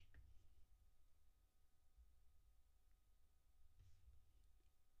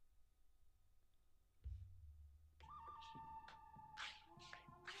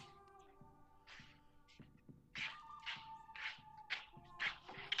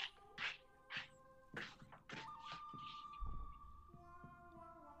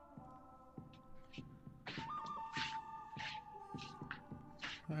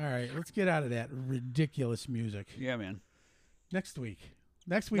All right, let's get out of that ridiculous music. Yeah, man. Next week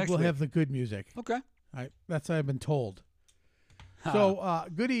we'll have the good music. Okay. That's what I've been told. So,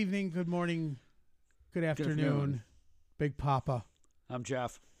 good evening, good morning, good afternoon, Big Papa. I'm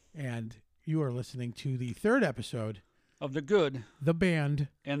Jeff. And you are listening to the third episode of The Good, The Band,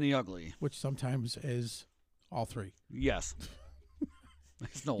 and The Ugly, which sometimes is all three. Yes.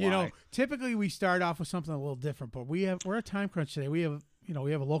 There's no You lie. know, typically we start off with something a little different, but we're a time crunch today. We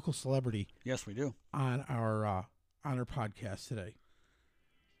have a local celebrity. Yes, we do. On our podcast today.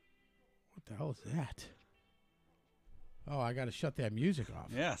 What the hell is that? Oh, I got to shut that music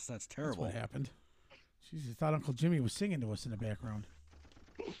off. Yes, that's terrible. That's what happened. Jeez, I thought Uncle Jimmy was singing to us in the background.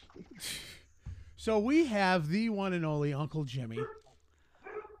 So we have the one and only Uncle Jimmy.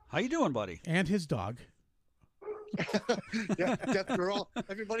 How you doing, buddy? And his dog. Yeah,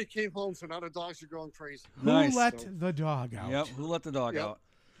 everybody came home, so now the dogs are going crazy. Who let the dog out? Yep, who let the dog out?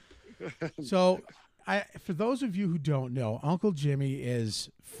 So, for those of you who don't know, Uncle Jimmy is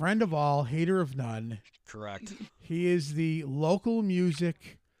friend of all, hater of none. Correct. He is the local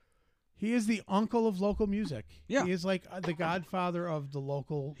music. He is the uncle of local music. Yeah. He is like the godfather of the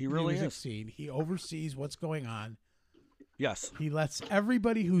local music scene. He oversees what's going on. Yes. He lets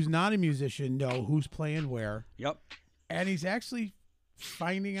everybody who's not a musician know who's playing where. Yep. And he's actually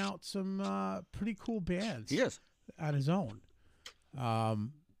finding out some pretty cool bands. He is. On his own.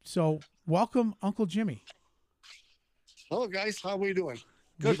 So welcome, Uncle Jimmy. Hello, guys. How are we doing?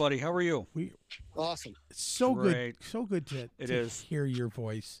 Good, buddy. How are you? Awesome. It's so Great. good. So good to hear your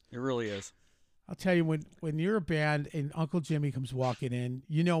voice. It really is. I'll tell you, when you're a band and Uncle Jimmy comes walking in,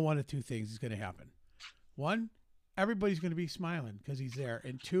 you know one of two things is going to happen. One, everybody's going to be smiling because he's there.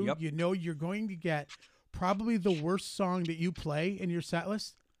 And two, you know you're going to get probably the worst song that you play in your set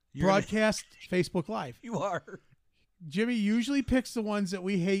list, broadcast Facebook Live. You are. Jimmy usually picks the ones that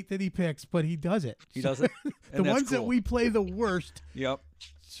we hate that he picks, but he does it. He does it. The ones that we play the worst. Yep.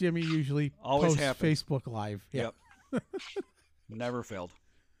 Jimmy usually always posts happens. Facebook Live. Yep. Never failed.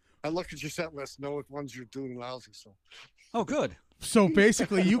 I look at your set list, know what ones you're doing lousy. So. Oh, good. So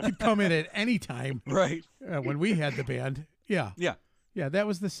basically, you could come in at any time. Right. When we had the band. Yeah. Yeah. Yeah, that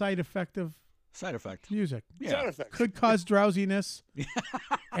was the side effect of music. Yeah. Side effect. Could cause drowsiness,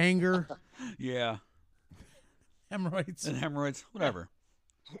 anger. Yeah. Hemorrhoids. And hemorrhoids, whatever.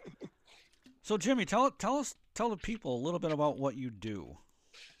 So, Jimmy, tell the people a little bit about what you do.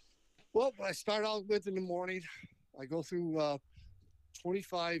 Well, I start out with in the morning. I go through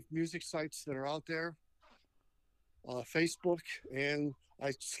 25 music sites that are out there, Facebook, and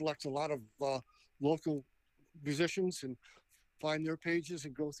I select a lot of local musicians and find their pages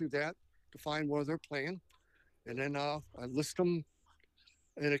and go through that to find where they're playing. And then I list them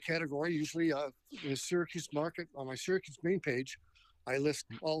in a category, usually the Syracuse market. On my Syracuse main page, I list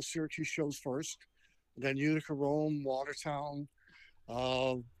all Syracuse shows first, and then Utica, Rome, Watertown,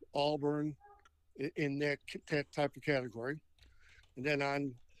 Auburn, in that type of category. And then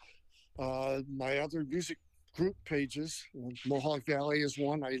on my other music group pages, Mohawk Valley is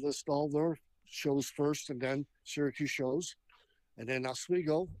one. I list all their shows first, and then Syracuse shows. And then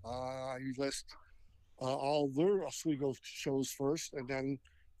Oswego, I list all their Oswego shows first, and then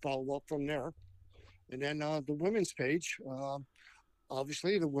follow up from there. And then the women's page,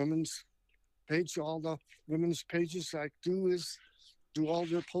 obviously the women's page, all the women's pages I do is do all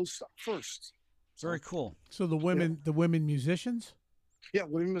their posts first. Very cool. So the women musicians? Yeah,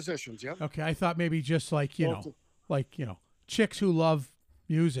 women musicians, yeah. Okay, I thought maybe just like, chicks who love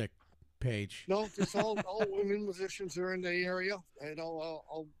music page. No, it's all women musicians are in the area, and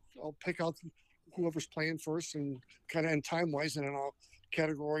I'll pick out whoever's playing first and kind of in time wise, and then I'll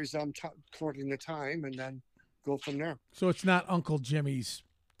categorize them according to time, and then go from there. So it's not Uncle Jimmy's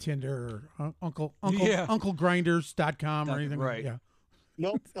Tinder or UncleGrinders.com or anything. Right. Yeah.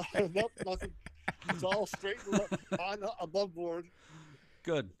 Nope, nothing. It's all straight on above board.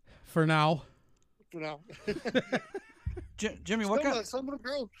 Good. For now. Jimmy, some of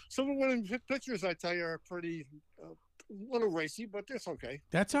the women pictures I tell you are pretty a little racy, but that's okay.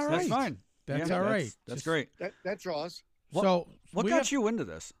 That's all right. That's fine. That's all right. That's great. That draws. What got you into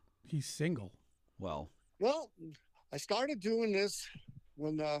this? He's single. Well, I started doing this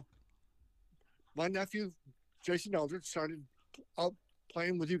when my nephew Jason Eldridge started out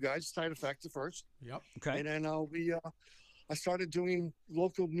playing with you guys, Side Effect at first. Yep. Okay. And then I started doing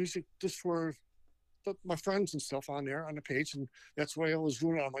local music just for my friends and stuff on there on the page, and that's why I was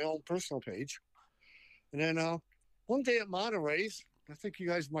doing it on my own personal page. And then one day at Monterey's, I think you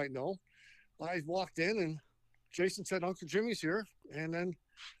guys might know, I walked in and Jason said, Uncle Jimmy's here. And then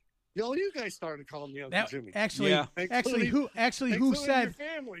You guys started calling me Uncle Jimmy. Actually, Yeah. who Including said your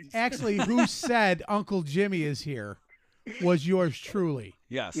families. actually who said Uncle Jimmy is here was yours truly.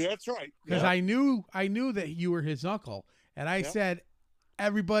 Yes. Yeah, that's right. Because Yeah. I knew that you were his uncle, and I Yeah. said,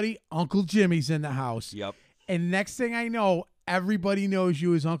 everybody, Uncle Jimmy's in the house. Yep. And next thing I know, everybody knows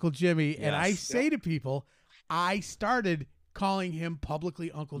you as Uncle Jimmy. And I Yes. say to people, I started calling him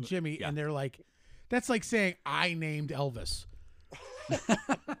publicly Uncle Jimmy, Yeah. and they're like, that's like saying I named Elvis.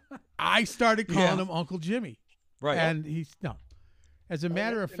 I started calling him Uncle Jimmy. Right. And he's no. As a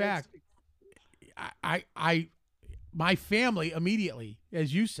matter of And fact, I my family immediately,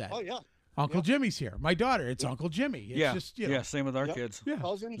 as you said, Oh yeah. Uncle Jimmy's here. My daughter, it's Uncle Jimmy. It's yeah. just, you know, Yeah. Same with our Yep. kids. yeah.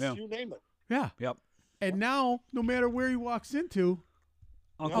 Cousins, Yeah. you name it. Yeah. Yep. And now, no matter where he walks into,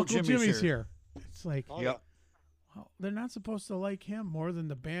 Uncle Jimmy's here. It's like, Oh, Yep. well, they're not supposed to like him more than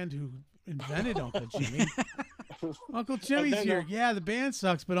the band who invented Uncle Jimmy. Uncle Jimmy's then, here. Yeah, the band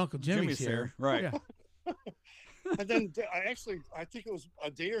sucks, but Uncle Jimmy's here. Right. Yeah. And then I think it was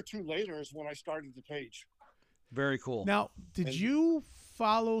a day or two later is when I started the page. Very cool. Now, did And- you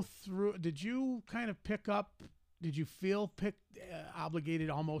follow through? Did you kind of pick up? Did you feel obligated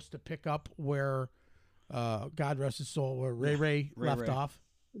almost to pick up where, God rest his soul, where Ray left Ray. off?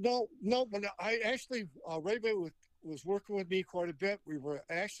 No, but I actually, Ray Ray was working with me quite a bit. We were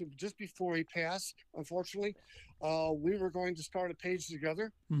actually, just before he passed, unfortunately, we were going to start a page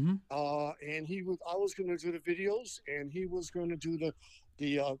together. Mm-hmm. And I was going to do the videos, and he was going to do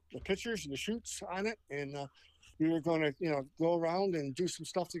the pictures and the shoots on it. And we were going to, go around and do some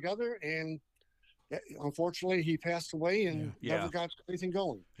stuff together. And unfortunately, he passed away and Yeah. never got anything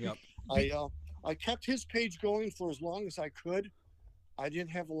going. Yep. I kept his page going for as long as I could. I didn't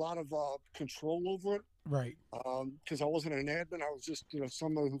have a lot of control over it Right. because I wasn't an admin. I was just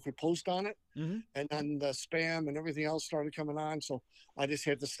someone who could post on it. Mm-hmm. And then the spam and everything else started coming on, so I just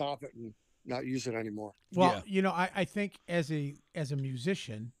had to stop it and not use it anymore. Well, I think as a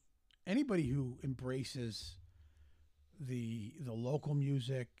musician, anybody who embraces the local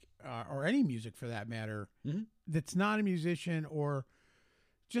music or any music for that matter, Mhm. that's not a musician or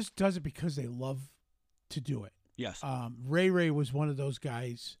just does it because they love to do it. Yes. Ray was one of those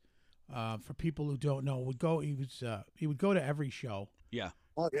guys. For people who don't know, he would go to every show Yeah.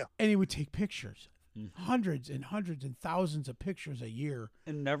 Oh yeah, and he would take pictures, Mhm. hundreds and hundreds and thousands of pictures a year.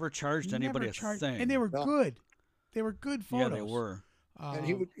 And never charged anybody Never charged- a thing. and they were No. good. They were good Yeah, photos. they were. and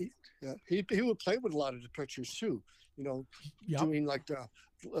he would play with a lot of the pictures too. Yep. Doing like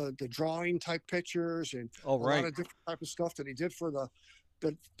the drawing type pictures and Oh, a lot right. of different type of stuff that he did for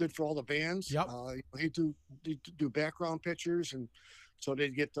all the bands. Yep. He'd do background pictures, and so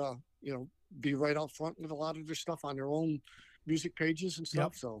they'd get be right out front with a lot of their stuff on their own music pages and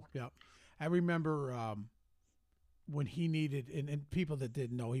stuff. Yep. So Yep. I remember when he needed, and people that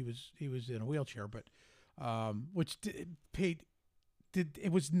didn't know, he was in a wheelchair, but which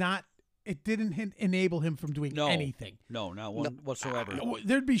it didn't enable him from doing No. anything. No, not one whatsoever.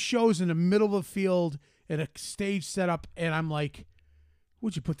 There'd be shows in the middle of the field and a stage set up, and I'm like,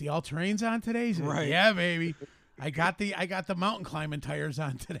 "Would you put the all-terrains on today?" He's like, Right. Yeah, baby. I got the mountain climbing tires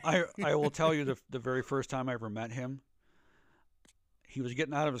on today. I will tell you the very first time I ever met him, he was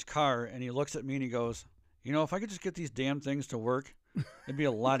getting out of his car and he looks at me and he goes, if I could just get these damn things to work, it'd be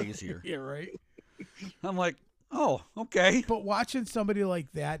a lot easier. Yeah, right. I'm like, oh, okay. But watching somebody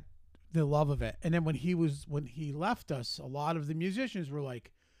like that, the love of it, and then when he left us, a lot of the musicians were like,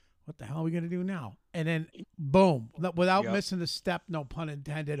 "What the hell are we gonna do now?" And then, boom, without Yep. missing a step, no pun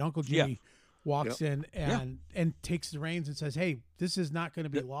intended, Uncle Jimmy walks in and takes the reins and says, "Hey, this is not going to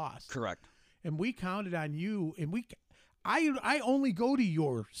be lost." Correct. And we counted on you, and I only go to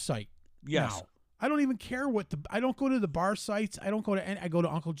your site. Yes. now. I don't even care I don't go to the bar sites. I don't go to I go to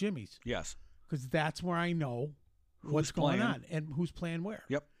Uncle Jimmy's Yes. because that's where I know what's Who's going playing. on and who's playing where.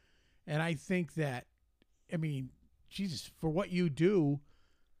 Yep. And I think that, Jesus, for what you do,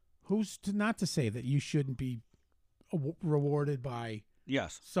 who's not to say that you shouldn't be rewarded by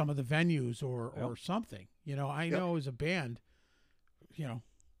Yes. some of the venues or Yep. something. I know as a band,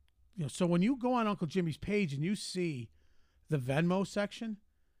 so when you go on Uncle Jimmy's page and you see the Venmo section,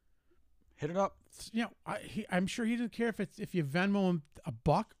 Hit it up. I'm sure he doesn't care if you Venmo him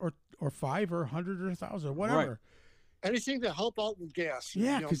 $1 or $5 or $100 or $1,000 or whatever. Right. anything to help out with gas.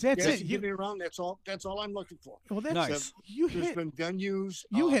 Yeah, 'cause that's gas it. to get me around. That's all I'm looking for. Well, that's Nice. There's been venues.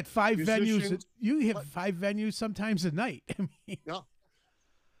 You hit 5 musicians. venues. You hit 5 venues sometimes a night. Yeah.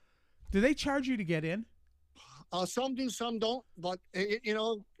 Do they charge you to get in? Some do, some don't. But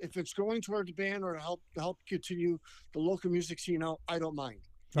if it's going toward the band or to help continue the local music scene out, I don't mind.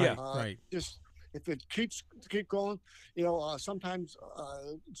 Yeah. Right. Just if it keep going, sometimes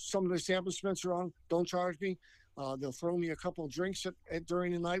some of the establishments around don't charge me. They'll throw me a couple of drinks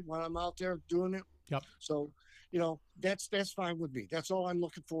during the night when I'm out there doing it. Yep. So, that's fine with me. That's all I'm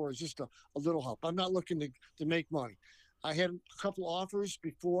looking for is just a little help. I'm not looking to make money. I had a couple of offers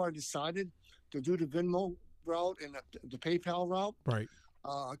before I decided to do the Venmo route and the PayPal route. Right.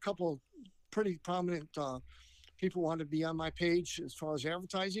 A couple of pretty prominent people wanted to be on my page as far as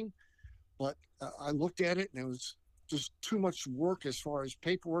advertising, but I looked at it and it was just too much work as far as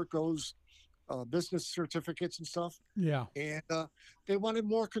paperwork goes, business certificates and stuff. Yeah. And they wanted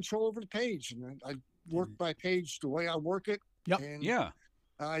more control over the page, and I worked my page the way I work it. Yep. And Yeah.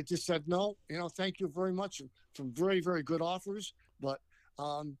 I just said no. Thank you very much. Some very, very good offers, but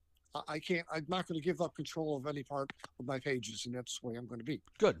I can't. I'm not going to give up control of any part of my pages, and that's the way I'm going to be.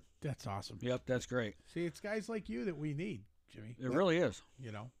 Good. That's awesome. Yep, that's great. See, it's guys like you that we need, Jimmy. It really is.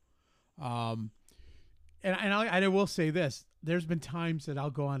 And I will say this: there's been times that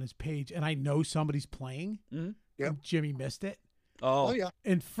I'll go on his page and I know somebody's playing, Mm-hmm. and Jimmy missed it. Oh yeah.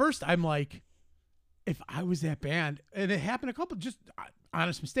 And first, I'm like, if I was that band, and it happened just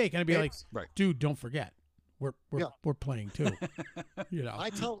honest mistake, and I'd be like, right. dude, don't forget, we're playing too.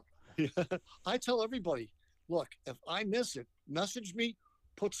 I tell everybody, look, if I miss it, message me,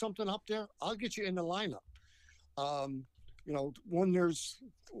 put something up there. I'll get you in the lineup. When there's,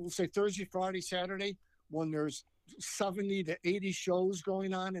 we'll say Thursday, Friday, Saturday, when there's 70 to 80 shows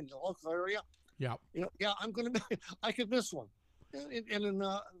going on in the local area. Yeah. I could miss one. And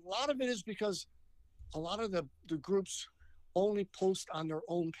a lot of it is because a lot of the groups only post on their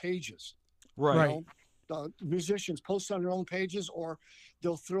own pages. Right. The musicians post on their own pages, or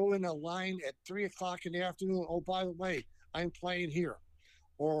they'll throw in a line at 3:00 in the afternoon. Oh, by the way, I'm playing here,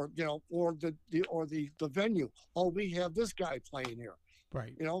 or the venue. Oh, we have this guy playing here.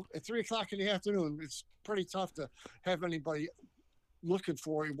 Right. At 3:00 in the afternoon, it's pretty tough to have anybody looking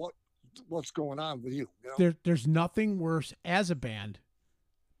for you. What's going on with you? There's nothing worse as a band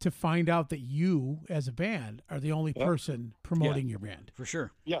to find out that you, as a band, are the only person promoting your band. For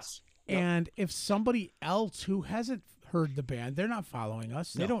sure. Yes. And if somebody else who hasn't heard the band, they're not following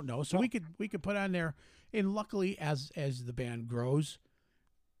us, they don't know. So we could put on there, and luckily as the band grows,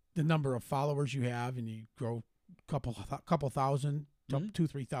 the number of followers you have, and you grow couple thousand,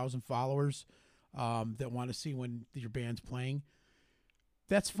 2,000-3,000 followers that want to see when your band's playing,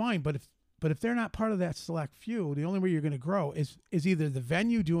 that's fine. But if they're not part of that select few, the only way you're going to grow is either the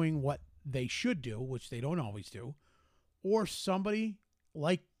venue doing what they should do, which they don't always do, or somebody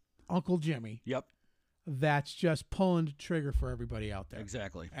like Uncle Jimmy. Yep. That's just pulling the trigger for everybody out there.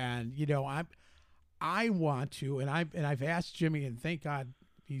 Exactly. And I want to, and I've asked Jimmy, and thank God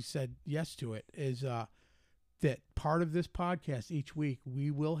he said yes to it, is that part of this podcast each week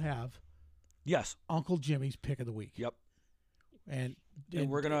we will have Uncle Jimmy's pick of the week. Yep. And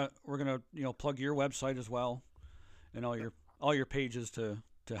we're gonna plug your website as well, and all your pages to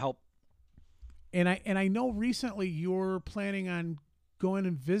help. And I know recently you're planning on going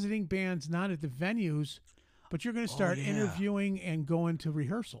and visiting bands, not at the venues, but you're going to start interviewing and going to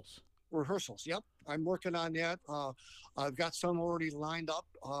rehearsals. Yep. I'm working on that. I've got some already lined up.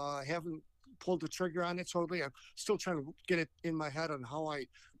 I haven't pulled the trigger on it totally. I'm still trying to get it in my head on how I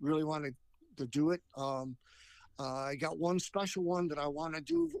really wanted to do it. I got one special one that I want to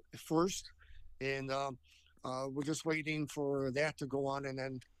do first, and we're just waiting for that to go on, and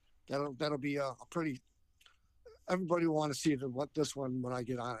then that'll be a pretty. Everybody will want to see this one when I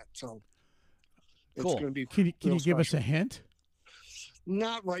get on it. So it's going to be. Can you give us a hint?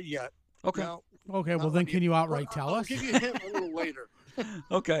 Not right yet. Okay. No, okay. Well, then can you outright tell us? I'll give you a hint a little later.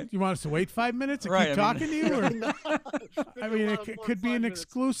 Okay. Do you want us to wait 5 minutes and keep talking to you? Or? I mean, it could be an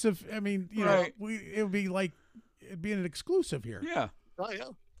exclusive. I mean, it'd be an exclusive here. Yeah. Oh yeah.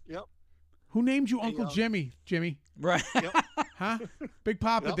 Yep. Who named you Uncle Jimmy? Jimmy. Right. Yep. Huh? Big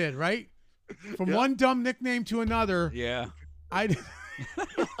Papa did, right? From one dumb nickname to another. Yeah. I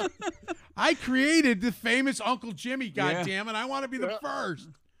created the famous Uncle Jimmy. God damn it! I want to be the first.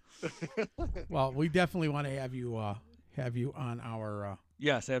 Well, we definitely want to have you on our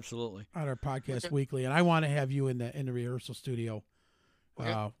yes, absolutely, on our podcast weekly, and I want to have you in the rehearsal studio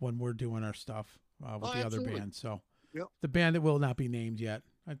when we're doing our stuff with the other band. So the band that will not be named yet.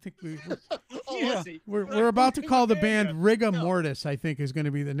 I think we're about to call the band Rigor Mortis. I think is going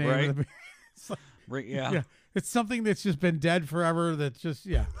to be the name of the band. Yeah. It's something that's just been dead forever. That's just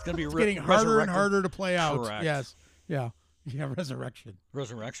it's gonna be getting harder and harder to play out. Correct. Yes, resurrection.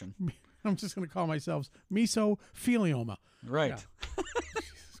 I'm just gonna call myself mesothelioma. Right. Yeah.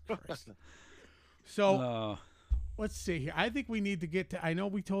 Jesus Christ. So, let's see here. I think we need to get to. I know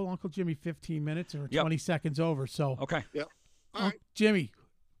we told Uncle Jimmy 15 minutes and we're 20 seconds over. So Okay. Yep. All right. Jimmy,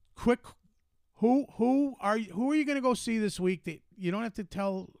 quick. Who are you going to go see this week? That you don't have to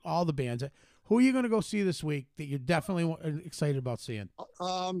tell all the bands. Who are you going to go see this week that you're definitely excited about seeing?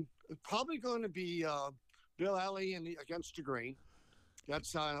 Probably going to be Bill Alley and Against the Grain.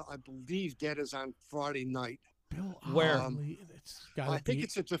 That's I believe that is on Friday night. Bill Where? Alley, I think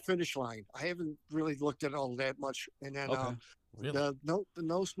it's at the Finish Line. I haven't really looked at all that much. And then Really? the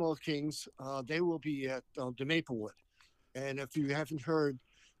No Smoke Kings, they will be at the Maplewood. And if you haven't heard,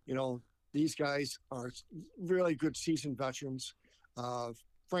 these guys are really good seasoned veterans.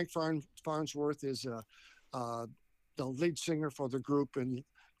 Frank Farnsworth is the lead singer for the group, and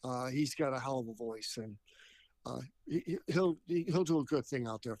he's got a hell of a voice, and he'll do a good thing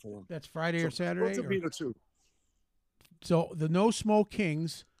out there for them. That's Friday or Saturday? Both will be the two. So the No Smoke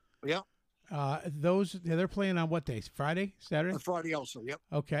Kings. Yeah. They're playing on what days? Friday, Saturday? Friday also. Yep.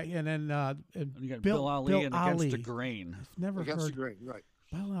 Okay, and then You got Bill Ali and Ali. Against the Grain. I've never Against heard the Grain, right?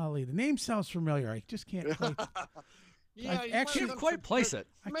 Bill Ali. The name sounds familiar. I just can't quite. Yeah, I've actually Can't quite place it.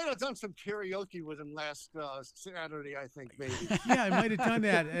 I may have done some karaoke with him last Saturday, I think, maybe. Yeah, I might have done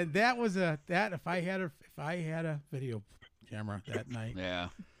that, and that was that. If I had a video camera that night, Yeah.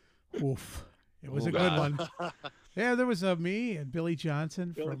 oof, it was a God. good one. Yeah, there was me and Billy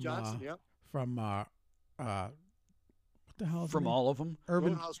Johnson Billy from Johnson, yep. from what the hell? Is From the name? all of them.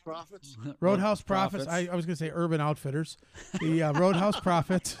 Urban Roadhouse Prophets. Roadhouse Prophets. I was going to say Urban Outfitters, the Roadhouse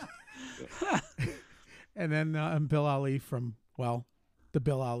Prophets, and then Bill Ali from the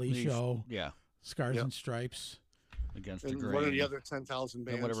Bill Ali Show, Yeah. Scars Yep. and Stripes, Against the And Grain. one of the other 10,000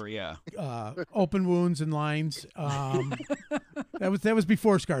 bands. And whatever, yeah. Open Wounds and Lines. That was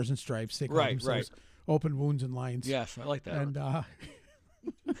before Scars and Stripes. They called Right, themselves Open Wounds and Lines. Yes, I like that. And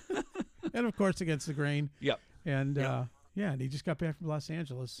and of course Against the Grain. Yep. And and he just got back from Los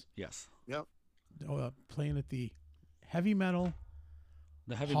Angeles, Yes. Yep. playing at the Heavy Metal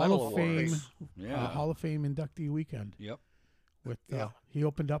The Heavy Hall Metal of Awards. Fame Yeah. Hall of Fame inductee weekend. Yep. With Yeah. he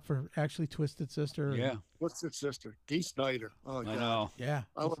opened up for actually Twisted Sister. Yeah. What's his sister? Dee Snider. Oh, I God. know. Yeah.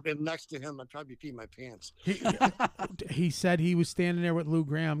 I would have been next to him. I'd probably pee my pants. He said he was standing there with Lou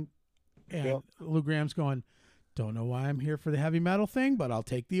Graham, and Yep. Lou Graham's going, "Don't know why I'm here for the heavy metal thing, but I'll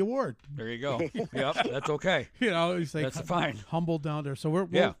take the award." There you go. Yep. That's okay. He's like That's fine. humbled down there. So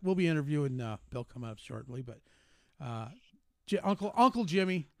we'll be interviewing Bill coming up shortly, but Uncle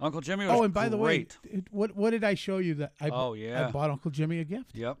Jimmy. Uncle Jimmy was And by the way, great. what did I show you that I bought Uncle Jimmy a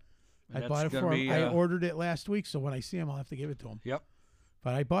gift? Yep. I That's bought it gonna for him. be, I ordered it last week, so when I see him, I'll have to give it to him. Yep.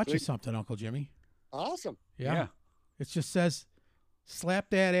 But I bought you Great. something, Uncle Jimmy. Awesome. Yeah. It just says, "Slap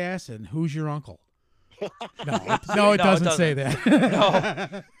that ass," and "Who's your uncle?" No, it No, it doesn't say that.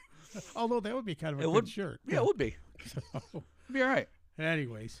 No. Although that would be kind of a It good would- shirt. Yeah, it would be. It'd be all right.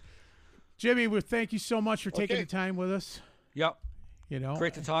 Anyways, Jimmy, thank you so much for taking Okay. the time with us. Yep. And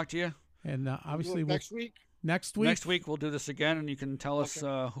Great to talk to you. obviously next week. next week, Next week we'll do this again, and you can tell us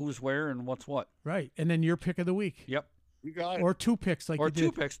who's where and what's what. right? And then your pick of the week, Yep. You got it. or two picks, like Or you two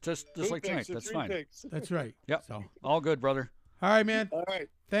did. picks, just Two like picks tonight. or That's three fine. picks. That's right. Yep. So, All good, brother. all right, man. All right.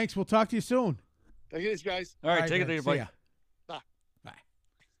 Thanks. We'll talk to you soon. Thank you, guys. All right, take it man. easy, See buddy. ya. Bye. Bye.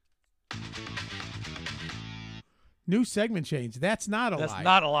 New segment change. That's not a That's lie.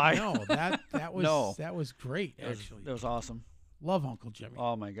 not a lie. No, that was No. that was great. That was, Actually, that was awesome. love Uncle Jimmy.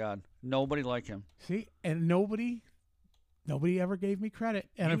 Oh my God, nobody like him. See, and nobody ever gave me credit.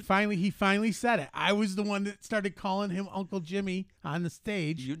 And he finally said it. I was the one that started calling him Uncle Jimmy on the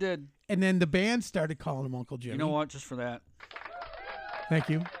stage, You did. and then the band started calling him Uncle Jimmy. You know what? Just for that. Thank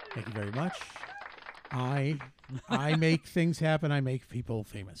you very much. I make things happen. I make people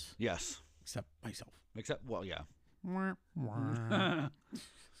famous, Yes. except myself. Except, well, yeah.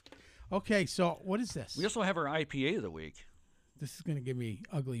 Okay, so what is this? We also have our IPA of the week. This is going to give me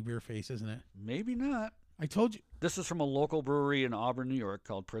ugly beer face, isn't it? Maybe not. I told you. This is from a local brewery in Auburn, New York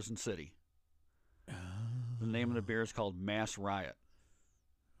called Prison City. The name of the beer is called Mass Riot.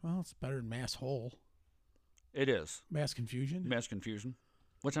 Well, it's better than Mass Hole. It is. Mass Confusion. Mass Confusion,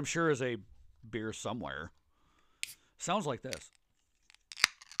 which I'm sure is a beer somewhere. Sounds like this.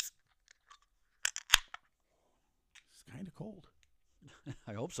 It's kind of cold.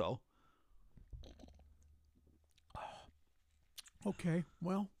 I hope so. Okay,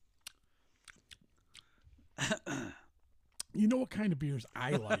 well, you know what kind of beers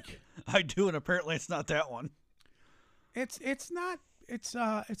I like? I do, and apparently it's not that one. It's not.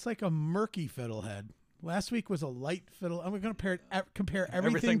 It's like a murky Fiddlehead. Last week was a light Fiddle. I'm going to compare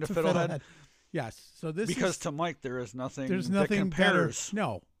everything to Fiddlehead. Yes. So this Because is, to Mike, there's nothing there's that nothing better. compares.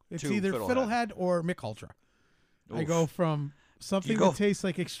 No, it's to either Fiddlehead. Fiddlehead or Mick Ultra. I go from something that tastes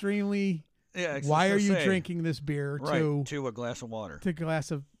like extremely. Yeah. Why are you drinking this beer? To a glass of water. To a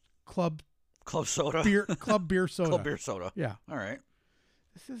glass of club soda. Club beer soda. Club beer soda. Yeah. All right.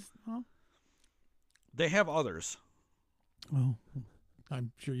 This is. Well, they have others. Well,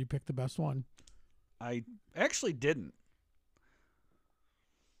 I'm sure you picked the best one. I actually didn't.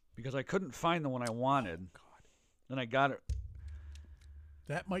 Because I couldn't find the one I wanted. Oh, God. Then I got it.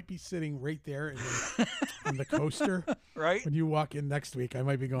 That might be sitting right there on the coaster. Right? When you walk in next week, I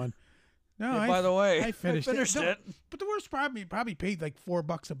might be going, no, hey, by the way, I finished it. But the worst problem, you probably paid like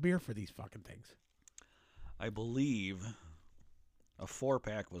 $4 a beer for these fucking things. I believe a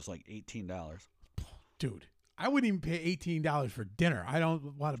 4-pack was like $18. Dude, I wouldn't even pay $18 for dinner. I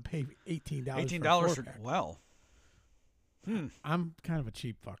don't want to pay $18 $18 for a 4-pack. Well. I'm kind of a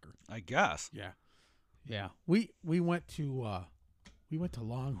cheap fucker. I guess. Yeah. Yeah. We went to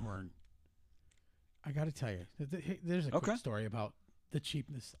Longhorn. I got to tell you, there's a quick story about the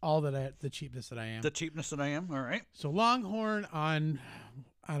cheapness. The cheapness that I am. The cheapness that I am. All right. So Longhorn on,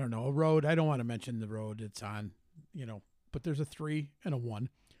 I don't know, a road. I don't want to mention the road it's on, but there's a 3 and a 1.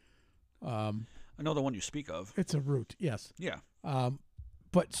 I know the one you speak of. It's a route. Yes. Yeah.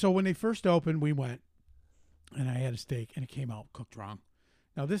 But so when they first opened, we went, and I had a steak, and it came out cooked wrong.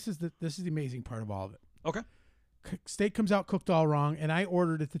 Now this is the amazing part of all of it. Okay. Steak comes out cooked all wrong, and I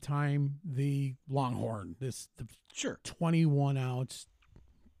ordered at the time the Longhorn, the 21-ounce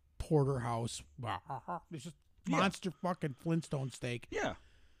porterhouse. It's just monster fucking Flintstone steak. Yeah.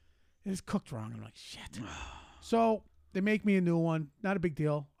 It's cooked wrong. I'm like, shit. So they make me a new one. Not a big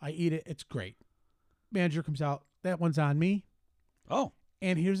deal. I eat it. It's great. Manager comes out. That one's on me. Oh.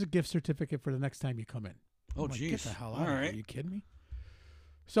 And here's a gift certificate for the next time you come in. Oh, jeez. Get the hell out of here. Are you kidding me?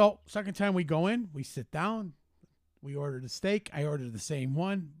 So second time we go in, we sit down. We ordered a steak. I ordered the same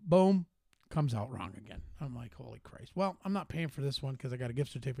one. Boom. Comes out wrong again. I'm like, holy Christ. Well, I'm not paying for this one because I got a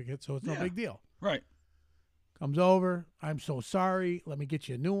gift certificate, so it's no big deal. Right. Comes over. I'm so sorry. Let me get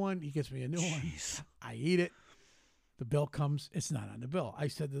you a new one. He gets me a new one. I eat it. The bill comes. It's not on the bill. I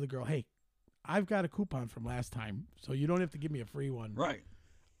said to the girl, hey, I've got a coupon from last time, so you don't have to give me a free one. Right.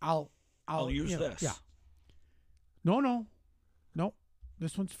 I'll use this. Yeah. No.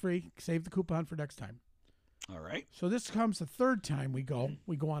 This one's free. Save the coupon for next time. All right. So this comes the third time we go.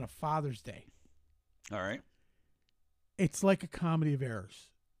 We go on a Father's Day. All right. It's like a comedy of errors.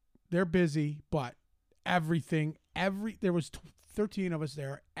 They're busy, but there was 13 of us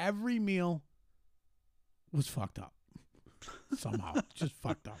there. Every meal was fucked up somehow. Just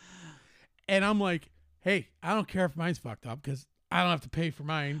fucked up. And I'm like, hey, I don't care if mine's fucked up because I don't have to pay for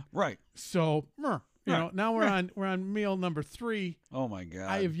mine. Right. So, now we're on meal number 3. Oh my God.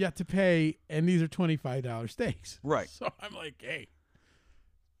 I have yet to pay, and these are $25 steaks. Right. So I'm like, hey,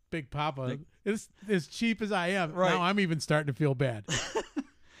 Big Papa, it's as cheap as I am. Right. Now I'm even starting to feel bad.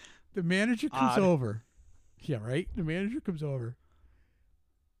 The manager comes over. Yeah, right? The manager comes over.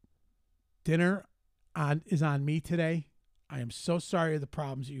 Dinner is on me today. I am so sorry of the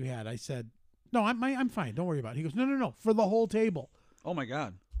problems that you had. I said, no, I'm fine. Don't worry about it. He goes, no, for the whole table. Oh my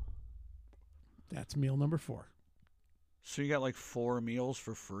God. That's meal number 4. So you got like 4 meals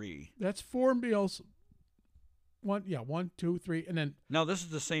for free. That's 4 meals. 1, 2, 3, and then. Now this is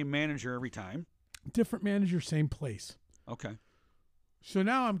the same manager every time. Different manager, same place. Okay. So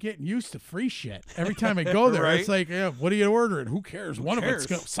now I'm getting used to free shit. Every time I go there, Right. It's like, what are you ordering? Who cares? Who One cares?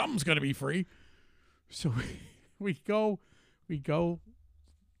 of something's gonna be free. So we go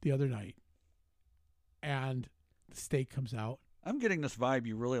the other night, and the steak comes out. I'm getting this vibe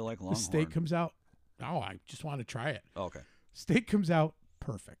you really like Longhorn. The steak comes out. No, I just want to try it. Oh, okay. Steak comes out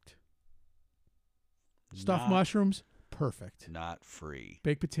perfect. Stuffed mushrooms, perfect. Not free.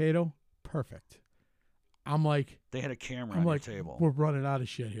 Baked potato, perfect. I'm like, they had a camera on your table. We're running out of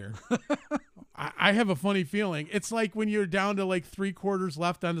shit here. I have a funny feeling. It's like when you're down to like 3/4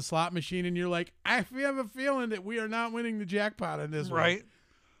 left on the slot machine, and you're like, I have a feeling that we are not winning the jackpot on this one. Right.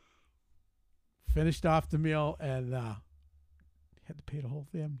 Finished off the meal and had to pay the whole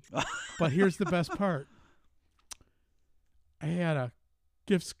thing. But here's the best part. I had a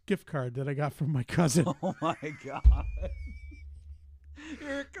gift card that I got from my cousin. Oh my God.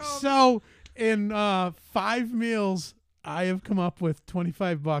 Here it comes. So in 5 meals, I have come up with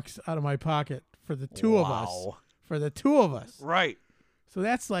 $25 out of my pocket for the two of us. For the 2 of us. Right. So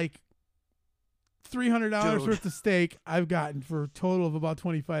that's like $300 worth of steak I've gotten for a total of about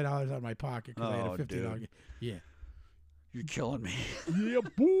 $25 out of my pocket because I had a $50. Dude. Yeah. You're killing me. Yeah,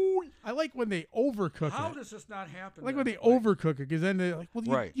 boy. I like when they overcook it. How does this not happen? I like when they overcook it because then they're like, well,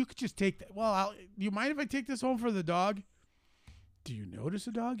 Right. you could just take that. Well, do you mind if I take this home for the dog? Do you notice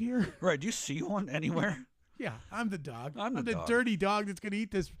a dog here? Right. Do you see one anywhere? Yeah, I'm the dog. I'm the dog. dirty dog that's going to eat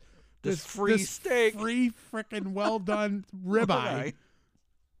this free steak. Free freaking well done ribeye.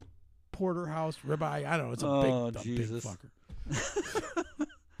 Porterhouse ribeye. I don't know. It's a big fucker.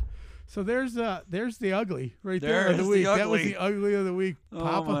 So there's the ugly right there of the week. That was the ugly of the week.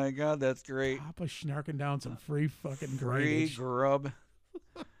 Oh my God, that's great. Papa snarking down some free fucking free grainage. grub.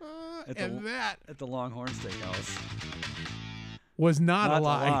 At the Longhorn Steakhouse was not a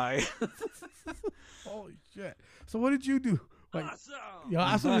lie. lie. Holy shit! So what did you do? Awesome. Yeah,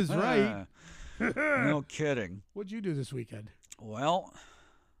 awesome is right. No kidding. What'd you do this weekend? Well,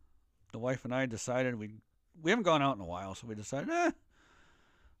 the wife and I decided we haven't gone out in a while, so we decided, let's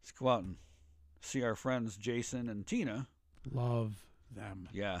go out and see our friends Jason and Tina. Love them.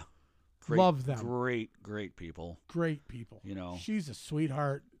 Yeah. Love them. Great people. Great people. You know. She's a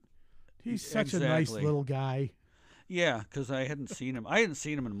sweetheart. He's such a nice little guy. Yeah, because I hadn't seen him. I hadn't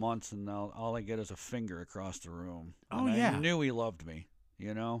seen him in months, and now all I get is a finger across the room. Oh, and yeah. I knew he loved me,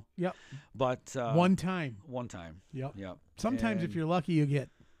 you know? Yep. But one time. Yep. Sometimes if you're lucky, you get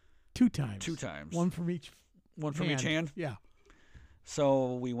 2 times. 2 times. One from each hand? Yeah.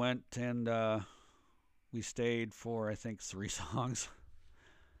 So we went and we stayed for, I think, 3 songs.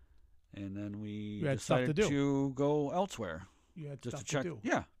 And then we decided to go elsewhere. You had just stuff to check. to do.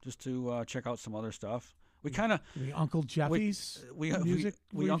 Yeah, just to check out some other stuff. We kind of Uncle Jeffy's music.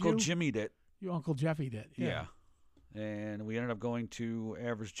 We Uncle Jimmy'd it. You Uncle Jeffy'd it. Yeah. And we ended up going to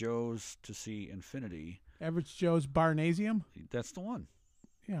Average Joe's to see Infinity. Average Joe's Barnasium. That's the one.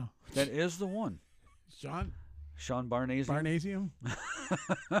 Yeah. That is the one. Sean Barnasium.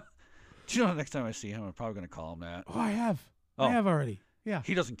 Do you know the next time I see him, I'm probably going to call him that. Oh, I have. I have already. Yeah.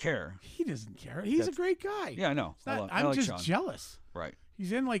 He doesn't care. He doesn't care. He's a great guy. Yeah, I know. I'm like just Sean. jealous. Right.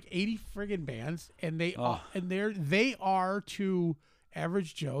 He's in like 80 friggin' bands, and they are to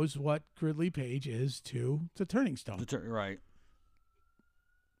Average Joe's what Gridley Page is to the Turning Stone. Right.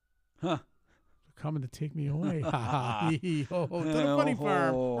 Huh. Coming to take me away. Ha ha. To the funny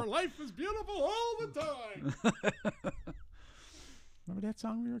farm. Where life is beautiful all the time. Remember that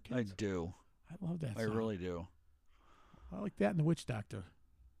song when we were kids? I do. I love that song. I really do. I like that in The Witch Doctor.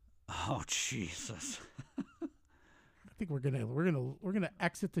 Oh Jesus! I think we're gonna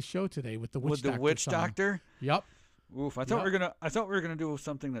exit the show today with the Witch Doctor. With the Witch song. Doctor? Yep. Oof! I thought we were gonna do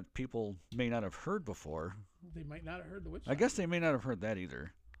something that people may not have heard before. They might not have heard the Witch Doctor. I guess they may not have heard that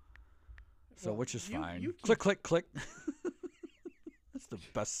either. So which is fine. You click, click, click. That's the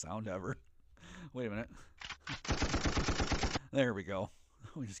best sound ever. Wait a minute. There we go.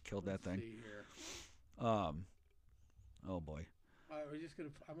 We just killed that thing. See here. Oh boy.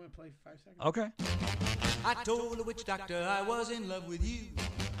 I'm gonna play 5 seconds. Okay. I told the witch doctor I was in love with you.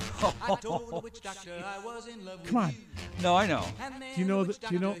 I told the witch doctor I was in love with you. Come on. No, I know. Do you know that?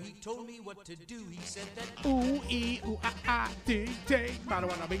 Do you know? He told me what to do. He said that. Ooh ee ooh ah ah ding ding bada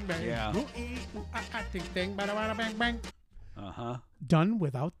wada bing bang. Yeah. Ooh ee ooh ah ah ding ding bada wada bang bang. Done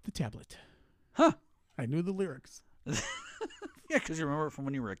without the tablet. Huh. I knew the lyrics. Yeah, because you remember it from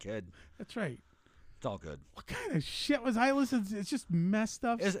when you were a kid. That's right. It's all good. What kind of shit was I listening to? It's just messed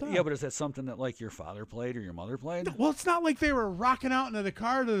up stuff. Yeah, but is that something that like your father played or your mother played? No, well, it's not like they were rocking out into the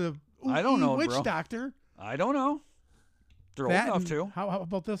car to the I don't know, Witch bro. Doctor. I don't know. They're old enough to. How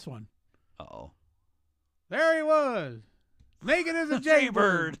about this one? Uh-oh. There he was, naked as a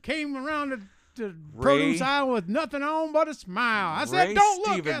jaybird, came around to produce aisle with nothing on but a smile. I said, "Don't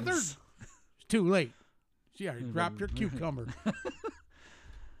look, Heather." It's too late. She already dropped her cucumber.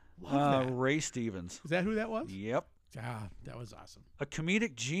 Ray Stevens. Is that who that was? Yep. Ah, that was awesome. A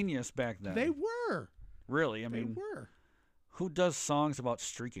comedic genius back then. They were. Really? I mean, they were. Who does songs about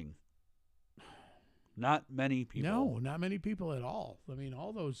streaking? Not many people. No, not many people at all. I mean,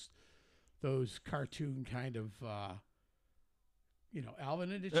 all those cartoon kind of,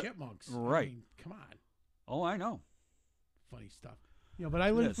 Alvin and the Chipmunks. Right. I mean, come on. Oh, I know. Funny stuff. But I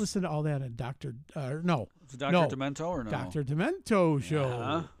listened to all that in Dr. No. Is it Dr. Demento or no? Dr. Demento show.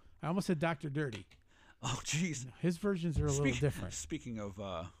 Yeah. I almost said Dr. Dirty. Oh, jeez. His versions are a little different. Speaking of,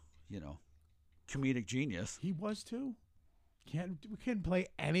 comedic genius. He was too. We can't play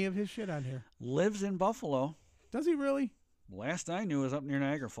any of his shit on here. Lives in Buffalo. Does he really? Last I knew was up near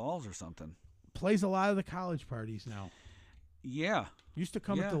Niagara Falls or something. Plays a lot of the college parties now. Yeah. Used to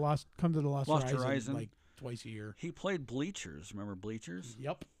come to the Lost Horizon like twice a year. He played Bleachers. Remember Bleachers?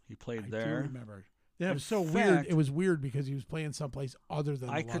 Yep. He played there. I do remember. That was so weird. It was weird because he was playing someplace other than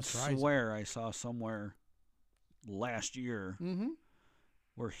the Lost Horizon. I could swear I saw somewhere last year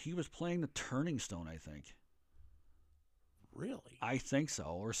where he was playing the Turning Stone, I think. Really? I think so.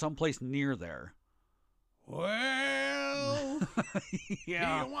 Or someplace near there. Well, go.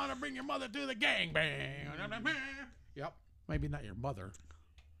 Yeah. Do you want to bring your mother to the gangbang? Yep. Maybe not your mother.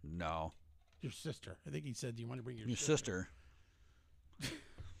 No. Your sister. I think he said, do you want to bring your sister?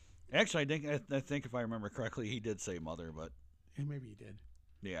 Actually, I think if I remember correctly, he did say mother, but... Yeah, maybe he did.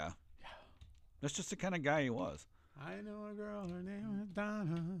 Yeah. That's just the kind of guy he was. I know a girl, her name is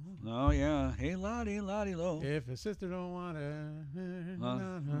Donna. Oh, yeah. Hey, lottie, lottie, lo. If a sister don't want to...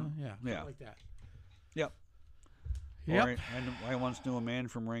 yeah, yeah. like that. Yep. Yep. Or I once knew a man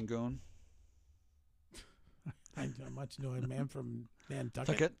from Rangoon. I much know a man from Nantucket.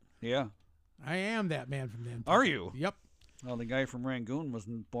 Tucket? Yeah. I am that man from Nantucket. Are you? Yep. Well, the guy from Rangoon was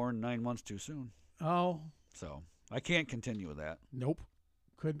born 9 months too soon. Oh. So I can't continue with that. Nope.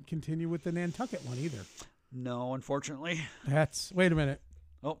 Couldn't continue with the Nantucket one either. No, unfortunately. Wait a minute.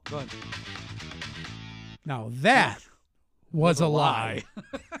 Oh, go ahead. Now that was a lie.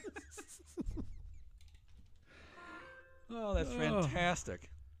 Oh, that's fantastic.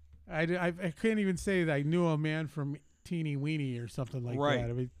 I can't even say that I knew a man from Teeny Weeny or something like that.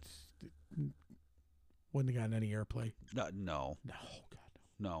 I mean, wouldn't have gotten any airplay. No. No, God.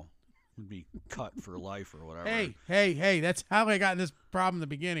 No. Would be cut for life or whatever. Hey, that's how I got in this problem in the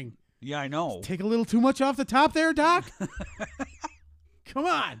beginning. Yeah, I know. Take a little too much off the top there, Doc? Come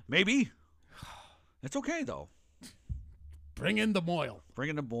on. Maybe. It's okay, though. Bring in the boil.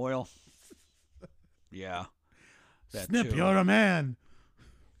 Yeah. That Snip, too. you're a man.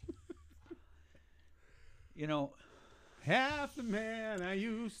 You know. Half the man I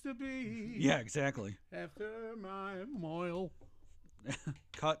used to be. Yeah, exactly. After my moil.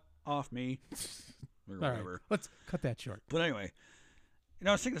 Cut off me. Or whatever. Right, let's cut that short. But anyway,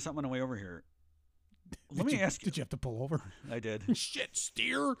 I was thinking of something on the way over here. Let me ask you. Did you have to pull over? I did. Shit,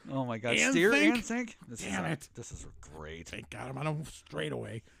 steer. Oh, my God. And Steer think? and think? Damn it. This is great. Thank God I'm on a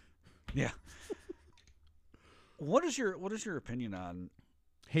straightaway. Yeah. What is your opinion on...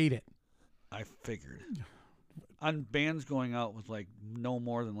 Hate it. I figured. On bands going out with, like, no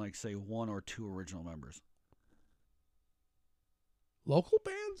more than, like, say, 1 or 2 original members. Local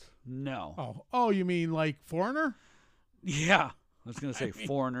bands? No. Oh, you mean like Foreigner? Yeah. I was going to say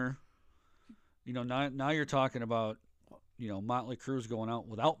Foreigner. You know, now you're talking about, Motley Crue's going out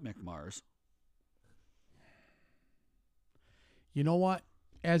without Mick Mars. You know what?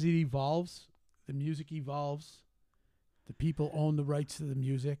 As it evolves, the music evolves. The people own the rights to the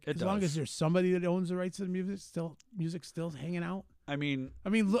music. As long as there's somebody that owns the rights to the music still hanging out. I mean,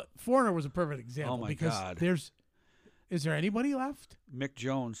 look, Foreigner was a perfect example. Oh my because God! Is there anybody left? Mick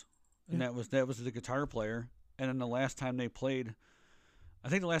Jones, and that was the guitar player. And then the last time they played, I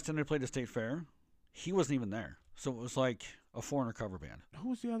think the last time they played the State Fair, he wasn't even there. So it was like a Foreigner cover band. Who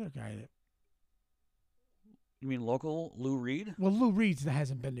was the other guy that? You mean local Lou Reed? Well, Lou Reed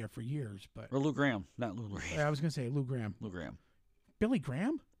hasn't been there for years, but or Lou Graham, not Lou Reed. I was gonna say Lou Graham. Lou Graham. Billy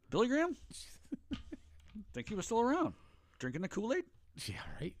Graham? Billy Graham? Think he was still around, drinking the Kool-Aid? Yeah,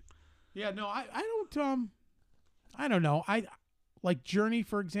 right. Yeah, no, I don't know. I like Journey,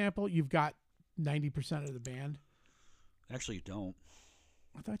 for example. You've got 90% of the band. Actually, you don't.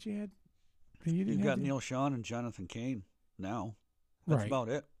 I thought you had. You've got Neil Sean and Jonathan Cain now. That's about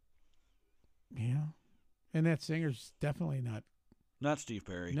it. Yeah. And that singer's definitely not Steve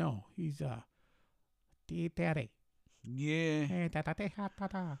Perry. No, he's Deep Daddy. Yeah.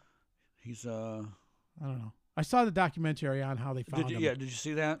 He's I don't know. I saw the documentary on how they found him. Yeah, did you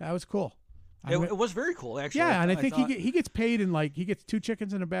see that? That was cool. It was very cool, actually. Yeah, and I think he gets paid in he gets 2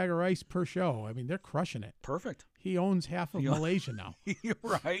 chickens and a bag of rice per show. I mean, they're crushing it. Perfect. He owns half of Malaysia now. You're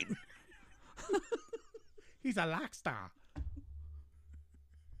right. He's a rock star.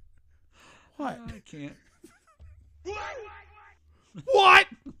 What? I can't. What?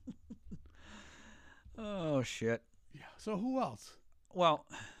 Oh, shit. Yeah. So who else? Well,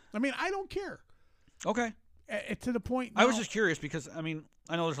 I mean, I don't care. Okay. To the point. I was just curious because, I mean,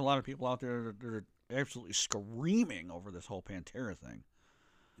 I know there's a lot of people out there that are absolutely screaming over this whole Pantera thing.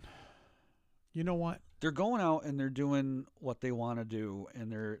 You know what? They're going out and they're doing what they want to do,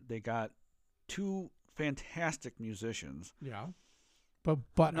 and they got 2 fantastic musicians. Yeah. But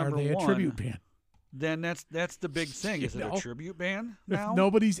are they a tribute band? Then that's the big thing. Is it a tribute band now? If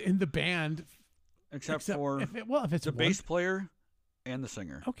nobody's in the band, except for if it's the bass player and the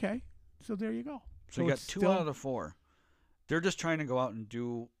singer. Okay, so there you go. So you got 2 out of the 4. They're just trying to go out and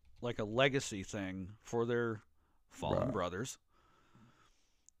do like a legacy thing for their fallen brothers.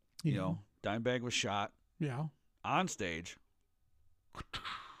 You know, Dimebag was shot. Yeah. On stage.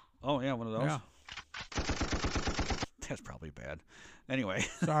 Oh yeah, one of those. Yeah. That's probably bad. Anyway.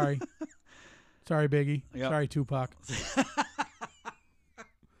 Sorry. Sorry, Biggie. Yep. Sorry, Tupac.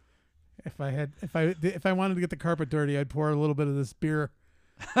 If If I wanted to get the carpet dirty, I'd pour a little bit of this beer.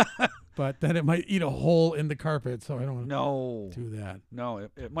 But then it might eat a hole in the carpet, so I don't want to do that. No,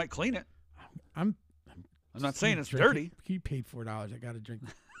 it might clean it. I'm not saying it's drinking. dirty. He paid $4. I got to drink.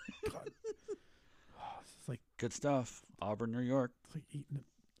 It's like good stuff. Auburn, New York. It's like eating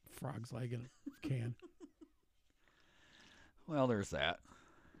a frog's leg in a can. Well, there's that.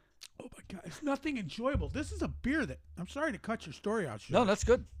 Oh my God, it's nothing enjoyable. This is a beer that I'm sorry to cut your story out. No, that's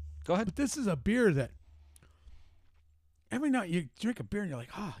good. Go ahead. But this is a beer that every night you drink a beer and you're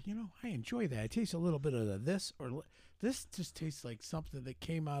like, I enjoy that. It tastes a little bit of this or this. Just tastes like something that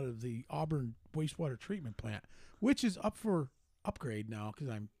came out of the Auburn wastewater treatment plant, which is up for upgrade now because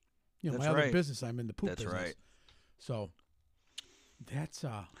I'm, my other business. I'm in the poop business. That's right. So that's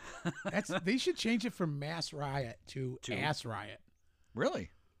they should change it from Mass Riot to Ass Riot. Really?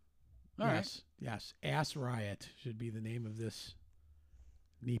 All right. Yes. Ass Riot should be the name of this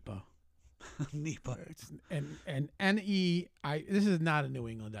NEPA. NEPA. And NEI. This is not a New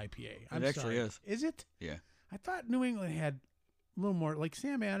England IPA. I'm it actually sorry. is. Is it? Yeah. I thought New England had a little more like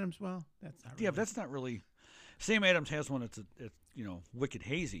Sam Adams. Well, that's not. Really. Yeah, but that's not really. Sam Adams has one. It's wicked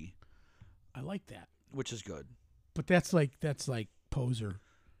hazy. I like that, which is good. But that's like Poser.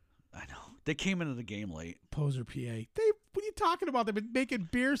 I know they came into the game late. Poser, PA. What are you talking about? They've been making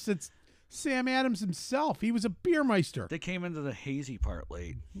beer since Sam Adams himself. He was a beermeister. They came into the hazy part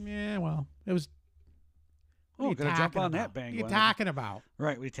late. Yeah, well, it was. Oh, gonna jump on that bang. What are you talking about?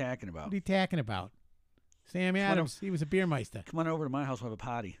 Right, what are you talking about? What are you talking about? Sam Adams, he was a beermeister. Come on over to my house. We have a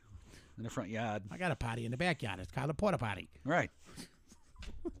potty in the front yard. I got a potty in the backyard. It's called a porta potty. Right.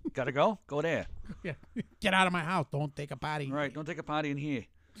 Gotta go? Go there. Yeah. Get out of my house. Don't take a potty. Right. Don't take a potty in here.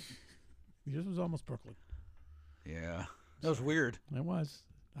 Yours was almost Brooklyn. Yeah. That was weird. It was.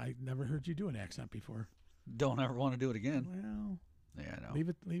 I never heard you do an accent before. Don't ever want to do it again. Well. Yeah, I know.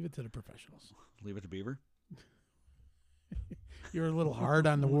 Leave it to the professionals. Leave it to Beaver. You're a little hard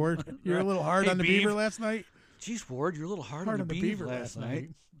on the Ward. You're a little hard on the Beaver last night. Jeez, Ward, you're a little hard on the Beaver last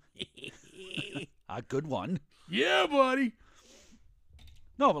night. A good one. Yeah, buddy.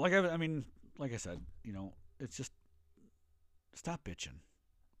 No, but like I said, it's just stop bitching.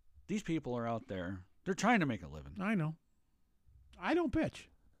 These people are out there. They're trying to make a living. I know. I don't bitch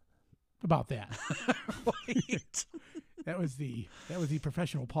about that. Right. That was the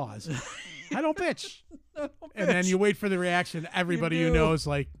professional pause. I don't bitch. And then you wait for the reaction. Everybody who knows,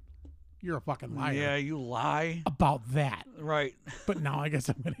 like, you're a fucking liar. Yeah, you lie about that. Right. But now I guess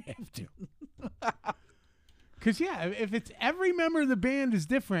I'm going to have to. Because, yeah, if it's every member of the band is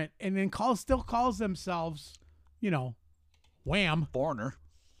different and then still calls themselves, Wham. Borner.